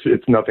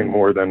it's nothing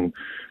more than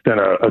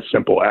a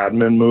simple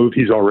admin move.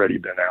 He's already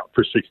been out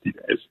for 60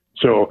 days.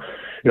 So,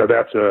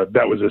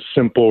 that was a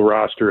simple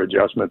roster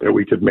adjustment that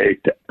we could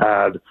make to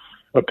add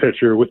a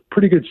pitcher with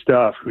pretty good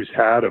stuff who's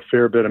had a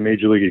fair bit of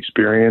major league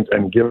experience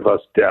and give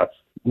us depth,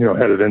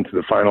 headed into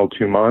the final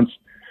 2 months,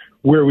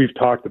 where we've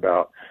talked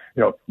about,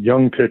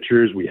 young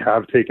pitchers. We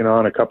have taken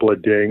on a couple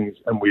of dings,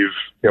 and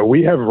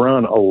we have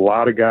run a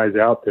lot of guys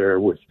out there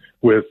with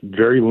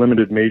very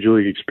limited major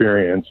league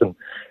experience,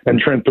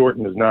 and Trent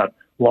Thornton is not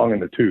long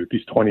in the tooth.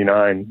 He's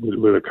 29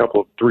 with a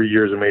couple of 3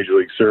 years of major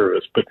league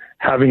service, but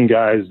having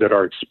guys that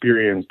are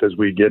experienced as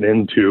we get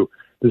into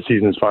the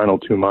season's final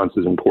 2 months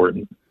is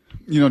important.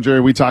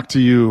 Jerry, we talked to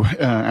you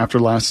after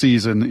last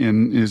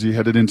season as you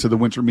headed into the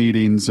winter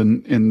meetings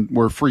and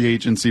where free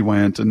agency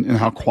went and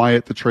how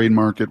quiet the trade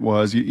market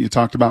was. You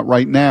talked about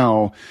right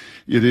now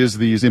it is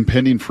these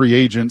impending free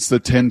agents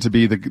that tend to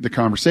be the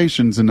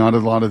conversations and not a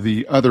lot of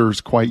the others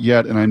quite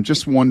yet. And I'm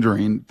just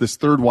wondering, this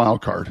third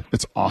wild card,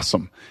 it's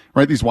awesome,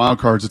 right? These wild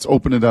cards, it's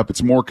opened it up.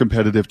 It's more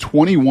competitive.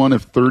 21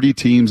 of 30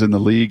 teams in the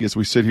league as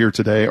we sit here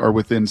today are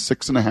within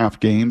 6.5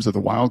 games of the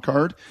wild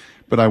card.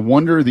 But I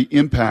wonder the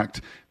impact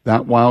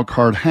that wild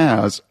card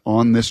has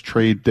on this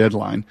trade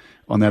deadline,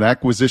 on that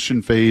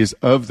acquisition phase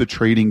of the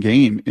trading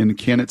game, and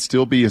can it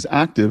still be as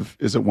active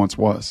as it once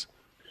was?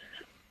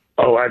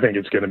 Oh, I think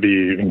it's going to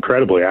be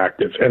incredibly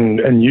active,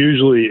 and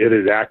usually it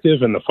is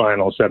active in the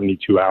final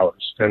 72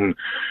 hours. And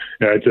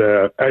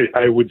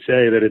I would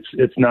say that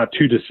it's not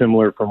too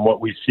dissimilar from what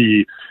we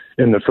see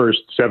in the first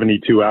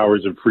 72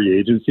 hours of free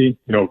agency.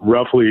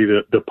 Roughly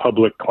the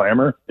public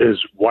clamor is,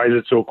 why is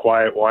it so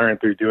quiet? Why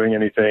aren't they doing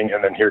anything?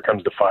 And then here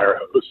comes the fire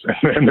hose.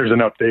 And there's an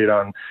update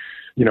on,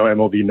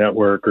 MLB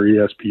Network or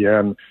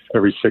ESPN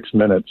every 6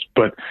 minutes.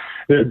 But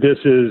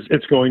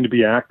it's going to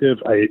be active.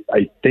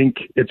 I think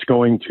it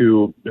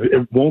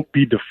won't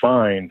be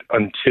defined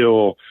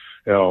until,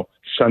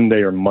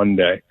 Sunday or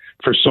Monday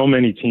for so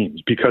many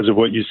teams because of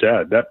what you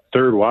said. That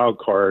third wild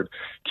card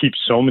keeps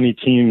so many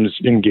teams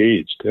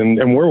engaged,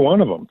 and we're one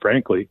of them,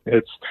 frankly.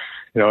 It's,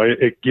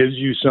 it gives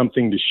you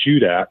something to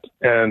shoot at,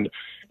 and,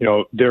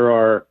 there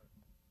are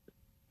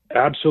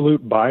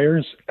absolute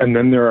buyers, and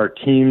then there are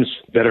teams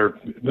that are,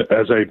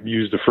 as I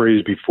used the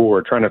phrase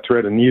before, trying to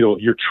thread a needle.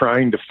 You're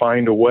trying to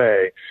find a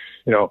way,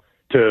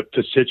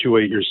 to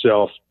situate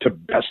yourself to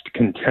best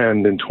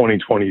contend in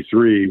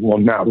 2023 while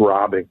not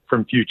robbing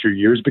from future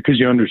years, because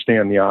you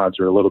understand the odds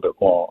are a little bit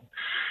long.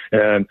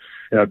 And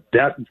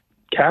that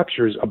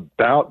captures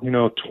about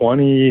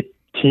 20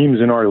 teams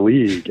in our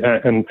league,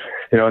 and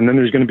then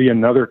there's going to be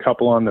another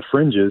couple on the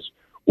fringes,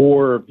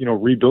 or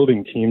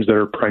rebuilding teams that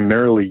are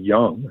primarily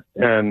young.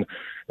 And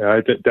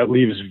That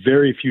leaves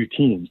very few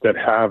teams that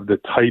have the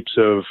types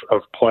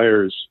of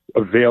players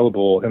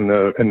available in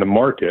the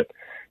market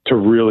to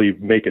really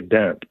make a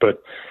dent.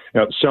 But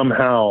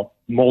somehow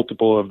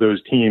multiple of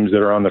those teams that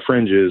are on the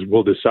fringes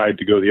will decide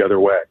to go the other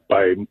way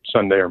by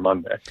Sunday or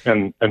Monday,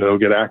 and it'll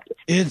get active.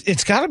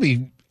 It's got to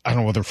be, I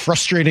don't know whether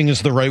frustrating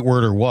is the right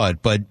word or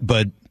what,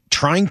 but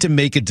trying to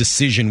make a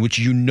decision which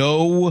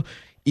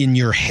in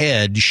your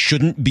head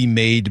shouldn't be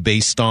made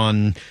based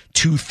on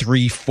 2,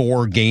 3,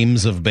 4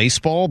 games of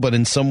baseball, but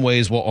in some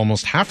ways will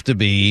almost have to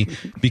be,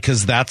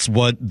 because that's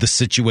what the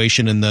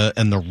situation and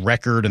the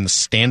record and the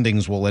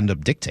standings will end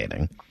up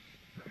dictating.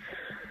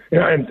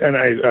 Yeah, and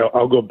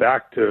I'll go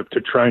back to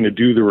trying to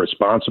do the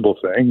responsible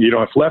thing.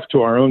 If left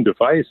to our own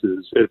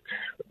devices,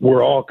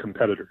 we're all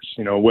competitors.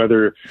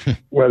 Whether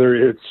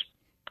it's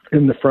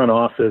in the front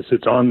office,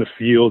 it's on the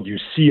field, you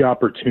see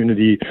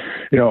opportunity.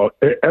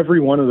 Every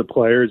one of the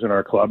players in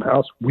our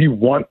clubhouse, we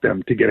want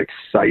them to get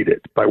excited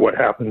by what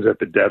happens at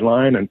the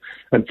deadline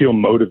and feel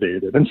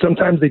motivated. And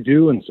sometimes they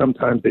do, and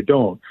sometimes they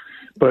don't.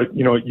 But,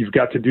 you've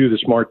got to do the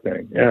smart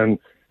thing. And,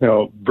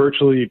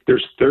 virtually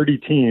there's 30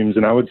 teams,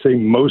 and I would say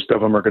most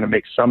of them are going to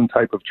make some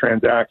type of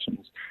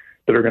transactions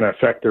that are going to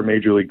affect their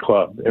major league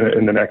club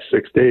in the next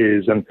 6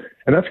 days. And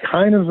that's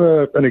kind of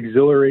an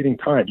exhilarating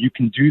time. You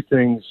can do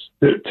things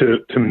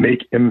to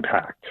make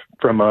impact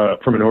from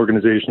an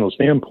organizational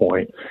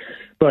standpoint,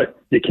 but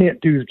you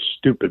can't do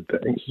stupid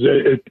things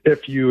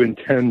if you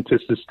intend to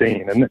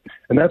sustain.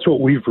 And that's what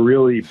we've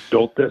really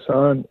built this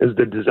on, is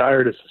the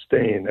desire to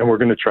sustain. And we're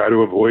going to try to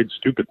avoid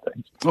stupid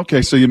things.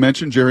 Okay. So you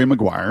mentioned Jerry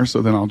Maguire.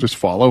 So then I'll just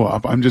follow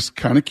up. I'm just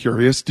kind of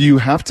curious. Do you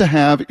have to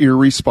have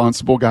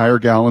irresponsible guy or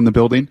gal in the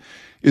building?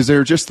 Is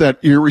there just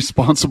that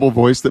irresponsible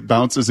voice that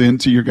bounces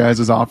into your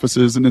guys'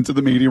 offices and into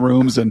the media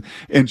rooms and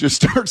just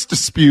starts to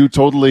spew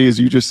totally, as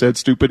you just said,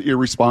 stupid,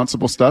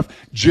 irresponsible stuff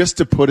just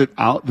to put it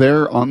out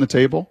there on the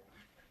table?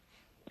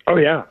 Oh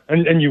yeah.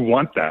 And you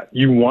want that.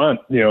 You want,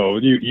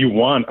 you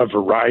want a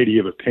variety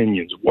of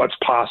opinions. What's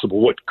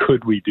possible? What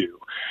could we do?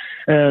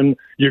 And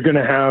you're going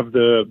to have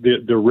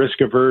the risk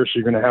averse.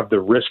 You're going to have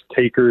the risk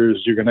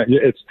takers.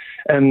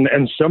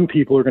 And some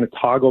people are going to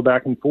toggle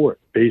back and forth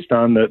based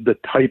on the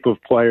type of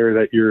player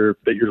that you're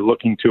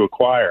looking to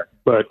acquire.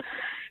 But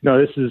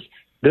this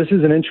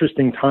is an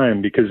interesting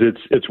time, because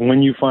it's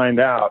when you find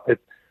out.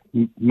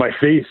 My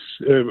face,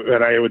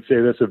 and I would say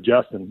this of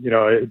Justin,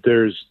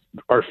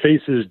 our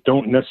faces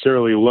don't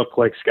necessarily look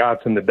like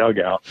Scott's in the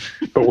dugout,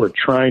 but we're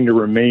trying to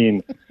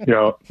remain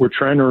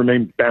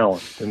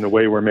balanced in the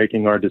way we're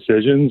making our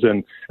decisions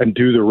and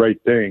do the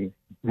right thing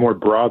more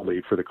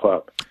broadly for the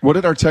club. What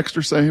did our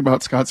texter say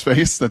about Scott's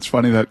face? That's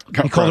funny.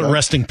 He called it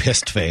resting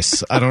pissed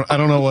face. I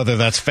don't know whether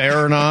that's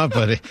fair or not,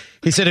 but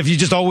he said if you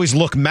just always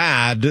look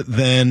mad,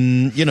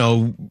 then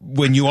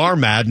when you are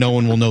mad, no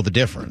one will know the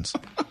difference.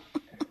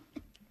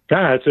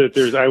 Yeah,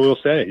 I will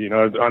say,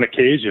 on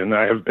occasion,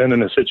 I have been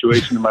in a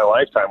situation in my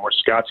lifetime where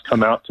Scott's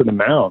come out to the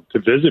mound to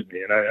visit me,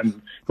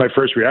 and my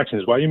first reaction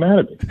is, "Why are you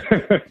mad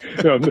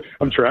at me?"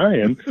 I'm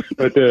trying,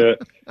 but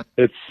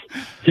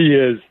he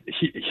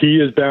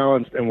is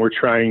balanced, and we're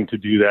trying to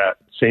do that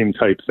same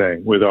type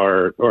thing with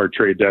our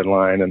trade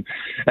deadline, and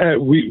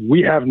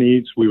we have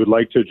needs we would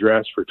like to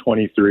address for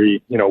 23.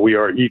 We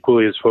are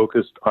equally as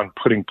focused on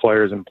putting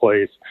players in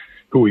place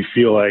who we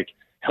feel like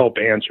help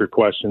answer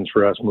questions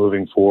for us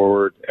moving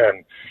forward.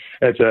 And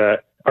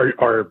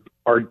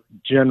our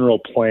general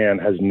plan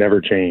has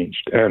never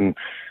changed. And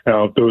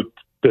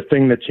the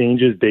thing that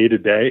changes day to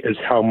day is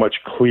how much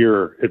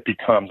clearer it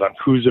becomes on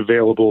who's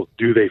available.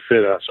 Do they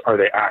fit us? Are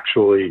they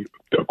actually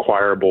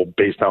acquirable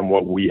based on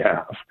what we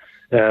have?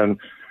 And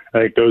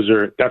I think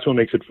that's what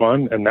makes it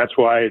fun. And that's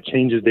why it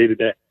changes day to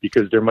day,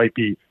 because there might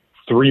be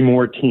 3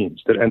 more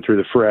teams that enter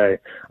the fray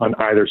on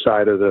either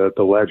side of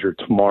the ledger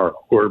tomorrow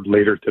or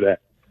later today.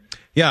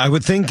 Yeah, I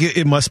would think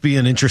it must be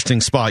an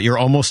interesting spot. You're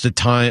almost at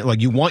time, like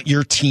you want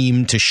your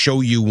team to show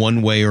you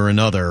one way or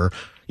another,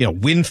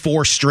 win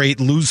 4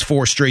 straight, lose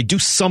 4 straight, do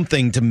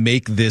something to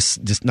make this,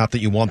 just not that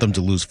you want them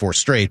to lose 4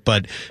 straight,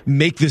 but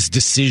make this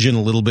decision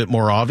a little bit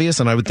more obvious.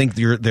 And I would think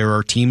there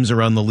are teams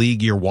around the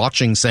league you're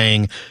watching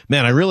saying,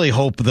 man, I really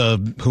hope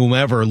the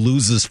whomever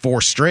loses 4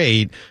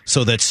 straight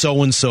so that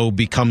so-and-so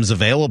becomes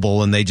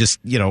available, and they just,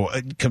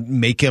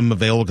 make him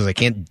available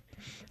because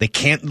they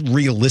can't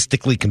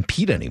realistically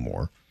compete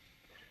anymore.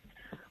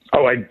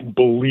 Oh,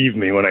 believe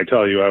me when I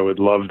tell you, I would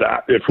love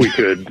that if we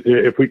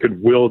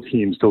could will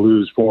teams to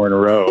lose 4 in a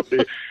row.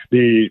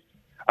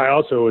 I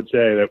also would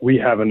say that we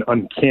have an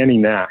uncanny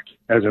knack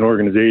as an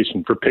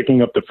organization for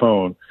picking up the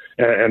phone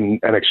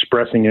and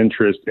expressing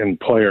interest in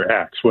player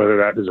X, whether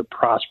that is a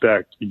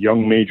prospect, a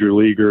young major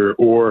leaguer,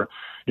 or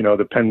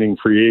the pending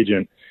free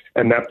agent,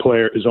 and that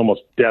player is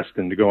almost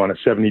destined to go on a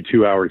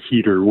 72-hour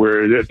heater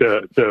where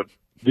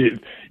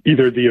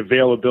either the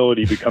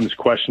availability becomes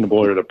questionable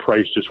or the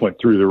price just went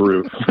through the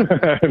roof.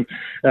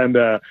 and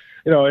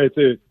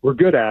we're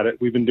good at it.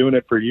 We've been doing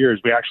it for years.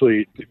 We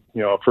actually,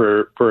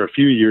 for a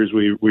few years,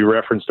 we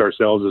referenced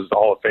ourselves as the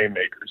Hall of Fame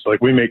makers.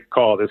 Like, we make a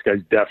call, this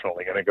guy's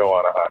definitely going to go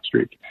on a hot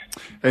streak.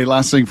 Hey,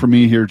 last thing for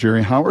me here,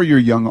 Jerry. How are your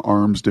young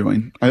arms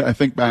doing? I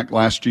think back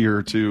last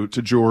year to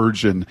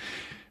George, and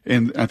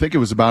I think it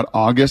was about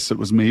August. It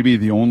was maybe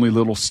the only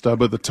little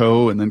stub of the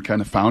toe, and then kind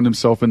of found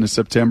himself into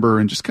September.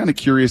 And just kind of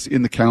curious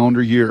in the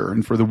calendar year,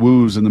 and for the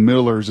Woos and the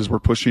Millers as we're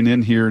pushing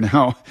in here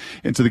now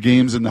into the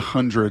games in the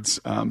hundreds,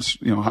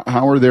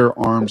 how are their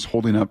arms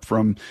holding up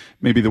from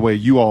maybe the way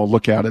you all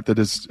look at it that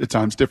is at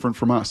times different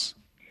from us?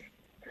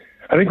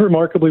 I think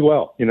remarkably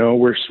well.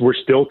 We're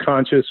still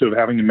conscious of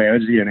having to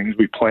manage the innings.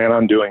 We plan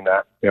on doing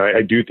that.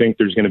 I do think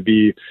there's going to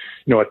be,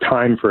 a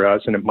time for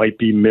us, and it might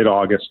be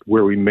mid-August,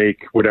 where we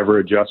make whatever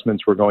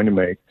adjustments we're going to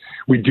make.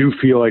 We do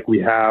feel like we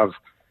have,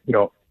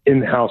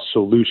 in-house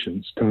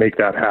solutions to make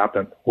that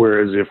happen.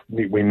 Whereas if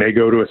we may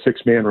go to a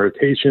 6-man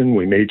rotation,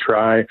 we may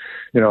try,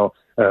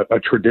 a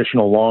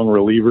traditional long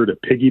reliever to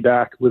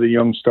piggyback with a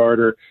young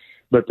starter.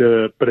 But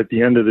at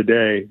the end of the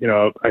day,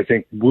 I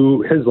think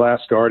his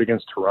last start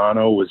against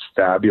Toronto was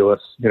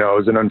fabulous. It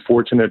was an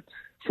unfortunate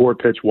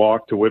 4-pitch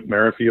walk to Whit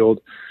Merrifield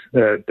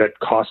that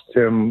cost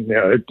him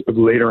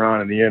later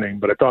on in the inning.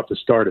 But I thought the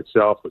start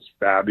itself was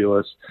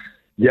fabulous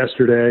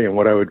yesterday, and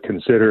what I would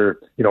consider,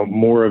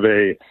 more of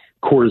a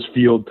Coors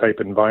Field type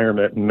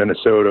environment in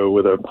Minnesota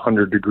with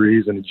 100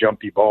 degrees and a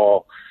jumpy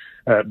ball,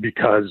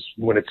 because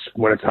when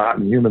it's hot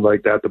and humid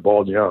like that, the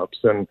ball jumps.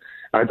 And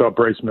I thought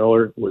Bryce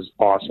Miller was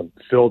awesome.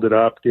 Filled it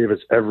up, gave us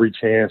every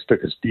chance,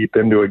 took us deep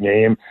into a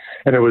game,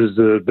 and it was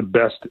the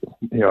best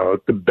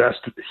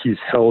he's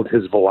held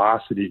his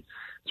velocity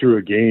through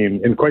a game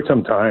in quite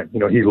some time.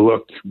 He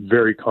looked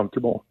very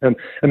comfortable, and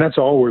that's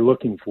all we're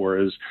looking for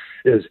is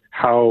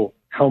how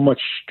much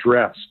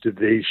stress do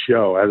they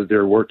show as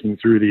they're working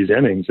through these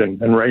innings,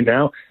 and right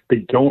now they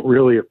don't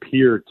really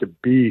appear to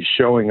be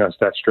showing us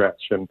that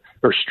stretch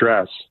or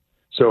stress.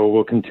 So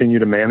we'll continue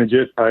to manage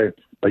it by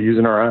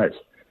using our eyes.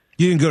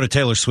 You didn't go to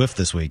Taylor Swift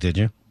this week, did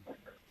you?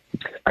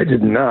 I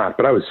did not,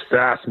 but I was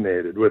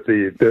fascinated with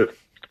the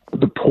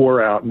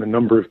pour out and the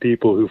number of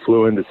people who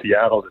flew into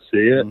Seattle to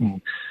see it.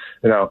 And,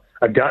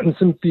 I've gotten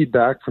some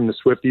feedback from the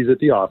Swifties at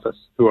the office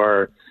who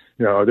are,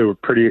 they were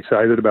pretty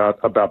excited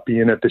about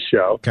being at the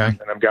show. Okay.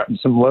 And I've gotten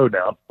some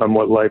lowdown on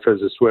what life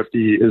as a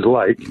Swiftie is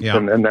like. Yeah.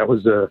 And that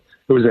was,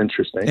 it was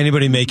interesting.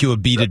 Anybody make you a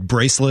beaded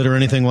bracelet or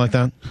anything like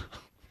that?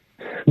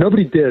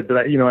 Nobody did, but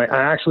I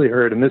actually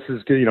heard, and this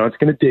is, it's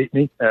going to date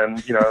me,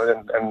 and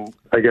and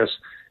I guess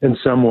in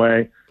some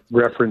way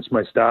reference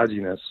my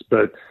stodginess.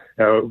 But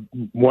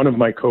one of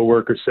my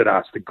coworkers said,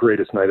 "It's the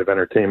greatest night of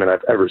entertainment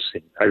I've ever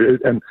seen." I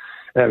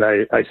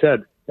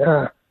said,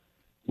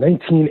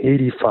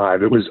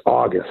 1985. It was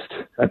August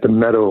at the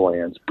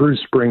Meadowlands.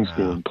 Bruce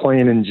Springsteen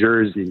playing in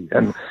Jersey,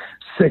 and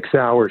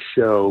 6-hour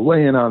show,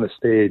 laying on the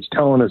stage,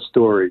 telling us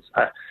stories.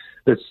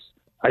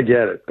 I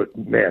get it, but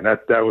man,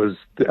 that was,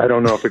 I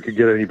don't know if it could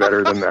get any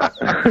better than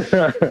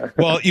that.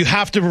 Well, you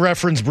have to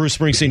reference Bruce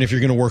Springsteen if you're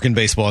going to work in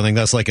baseball. I think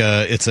that's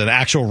it's an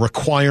actual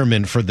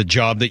requirement for the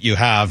job that you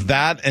have.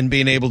 That and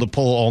being able to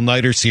pull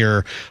all-nighters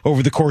here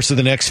over the course of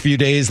the next few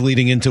days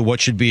leading into what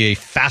should be a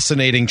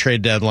fascinating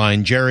trade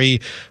deadline.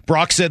 Jerry,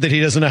 Brock said that he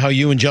doesn't know how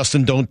you and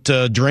Justin don't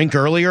drink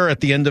earlier at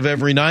the end of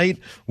every night.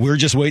 We're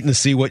just waiting to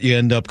see what you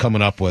end up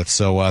coming up with.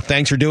 So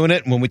thanks for doing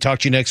it. When we talk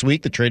to you next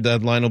week, the trade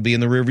deadline will be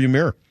in the rearview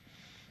mirror.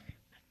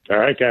 All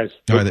right, guys.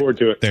 Look forward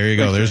to it. There you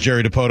go. Thanks, There's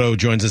Jerry Dipoto.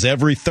 Joins us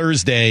every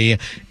Thursday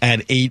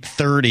at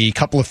 8:30. A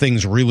couple of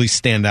things really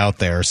stand out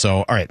there. So,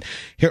 all right,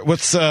 here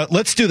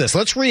let's do this.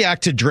 Let's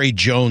react to Dre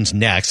Jones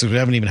next, because we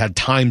haven't even had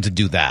time to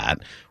do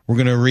that. We're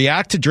going to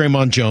react to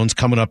Dre'Mont Jones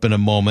coming up in a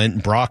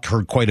moment. Brock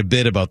heard quite a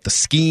bit about the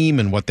scheme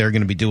and what they're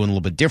going to be doing a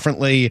little bit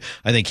differently.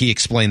 I think he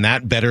explained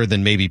that better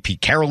than maybe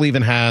Pete Carroll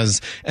even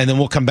has. And then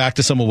we'll come back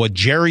to some of what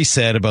Jerry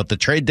said about the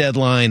trade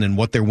deadline and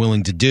what they're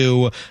willing to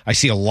do. I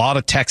see a lot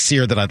of texts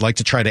here that I'd like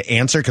to try to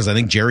answer, because I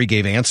think Jerry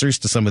gave answers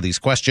to some of these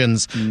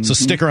questions. Mm-hmm. So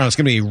stick around. It's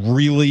going to be a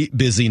really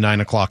busy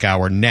 9 o'clock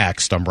hour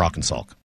next on Brock and Salk.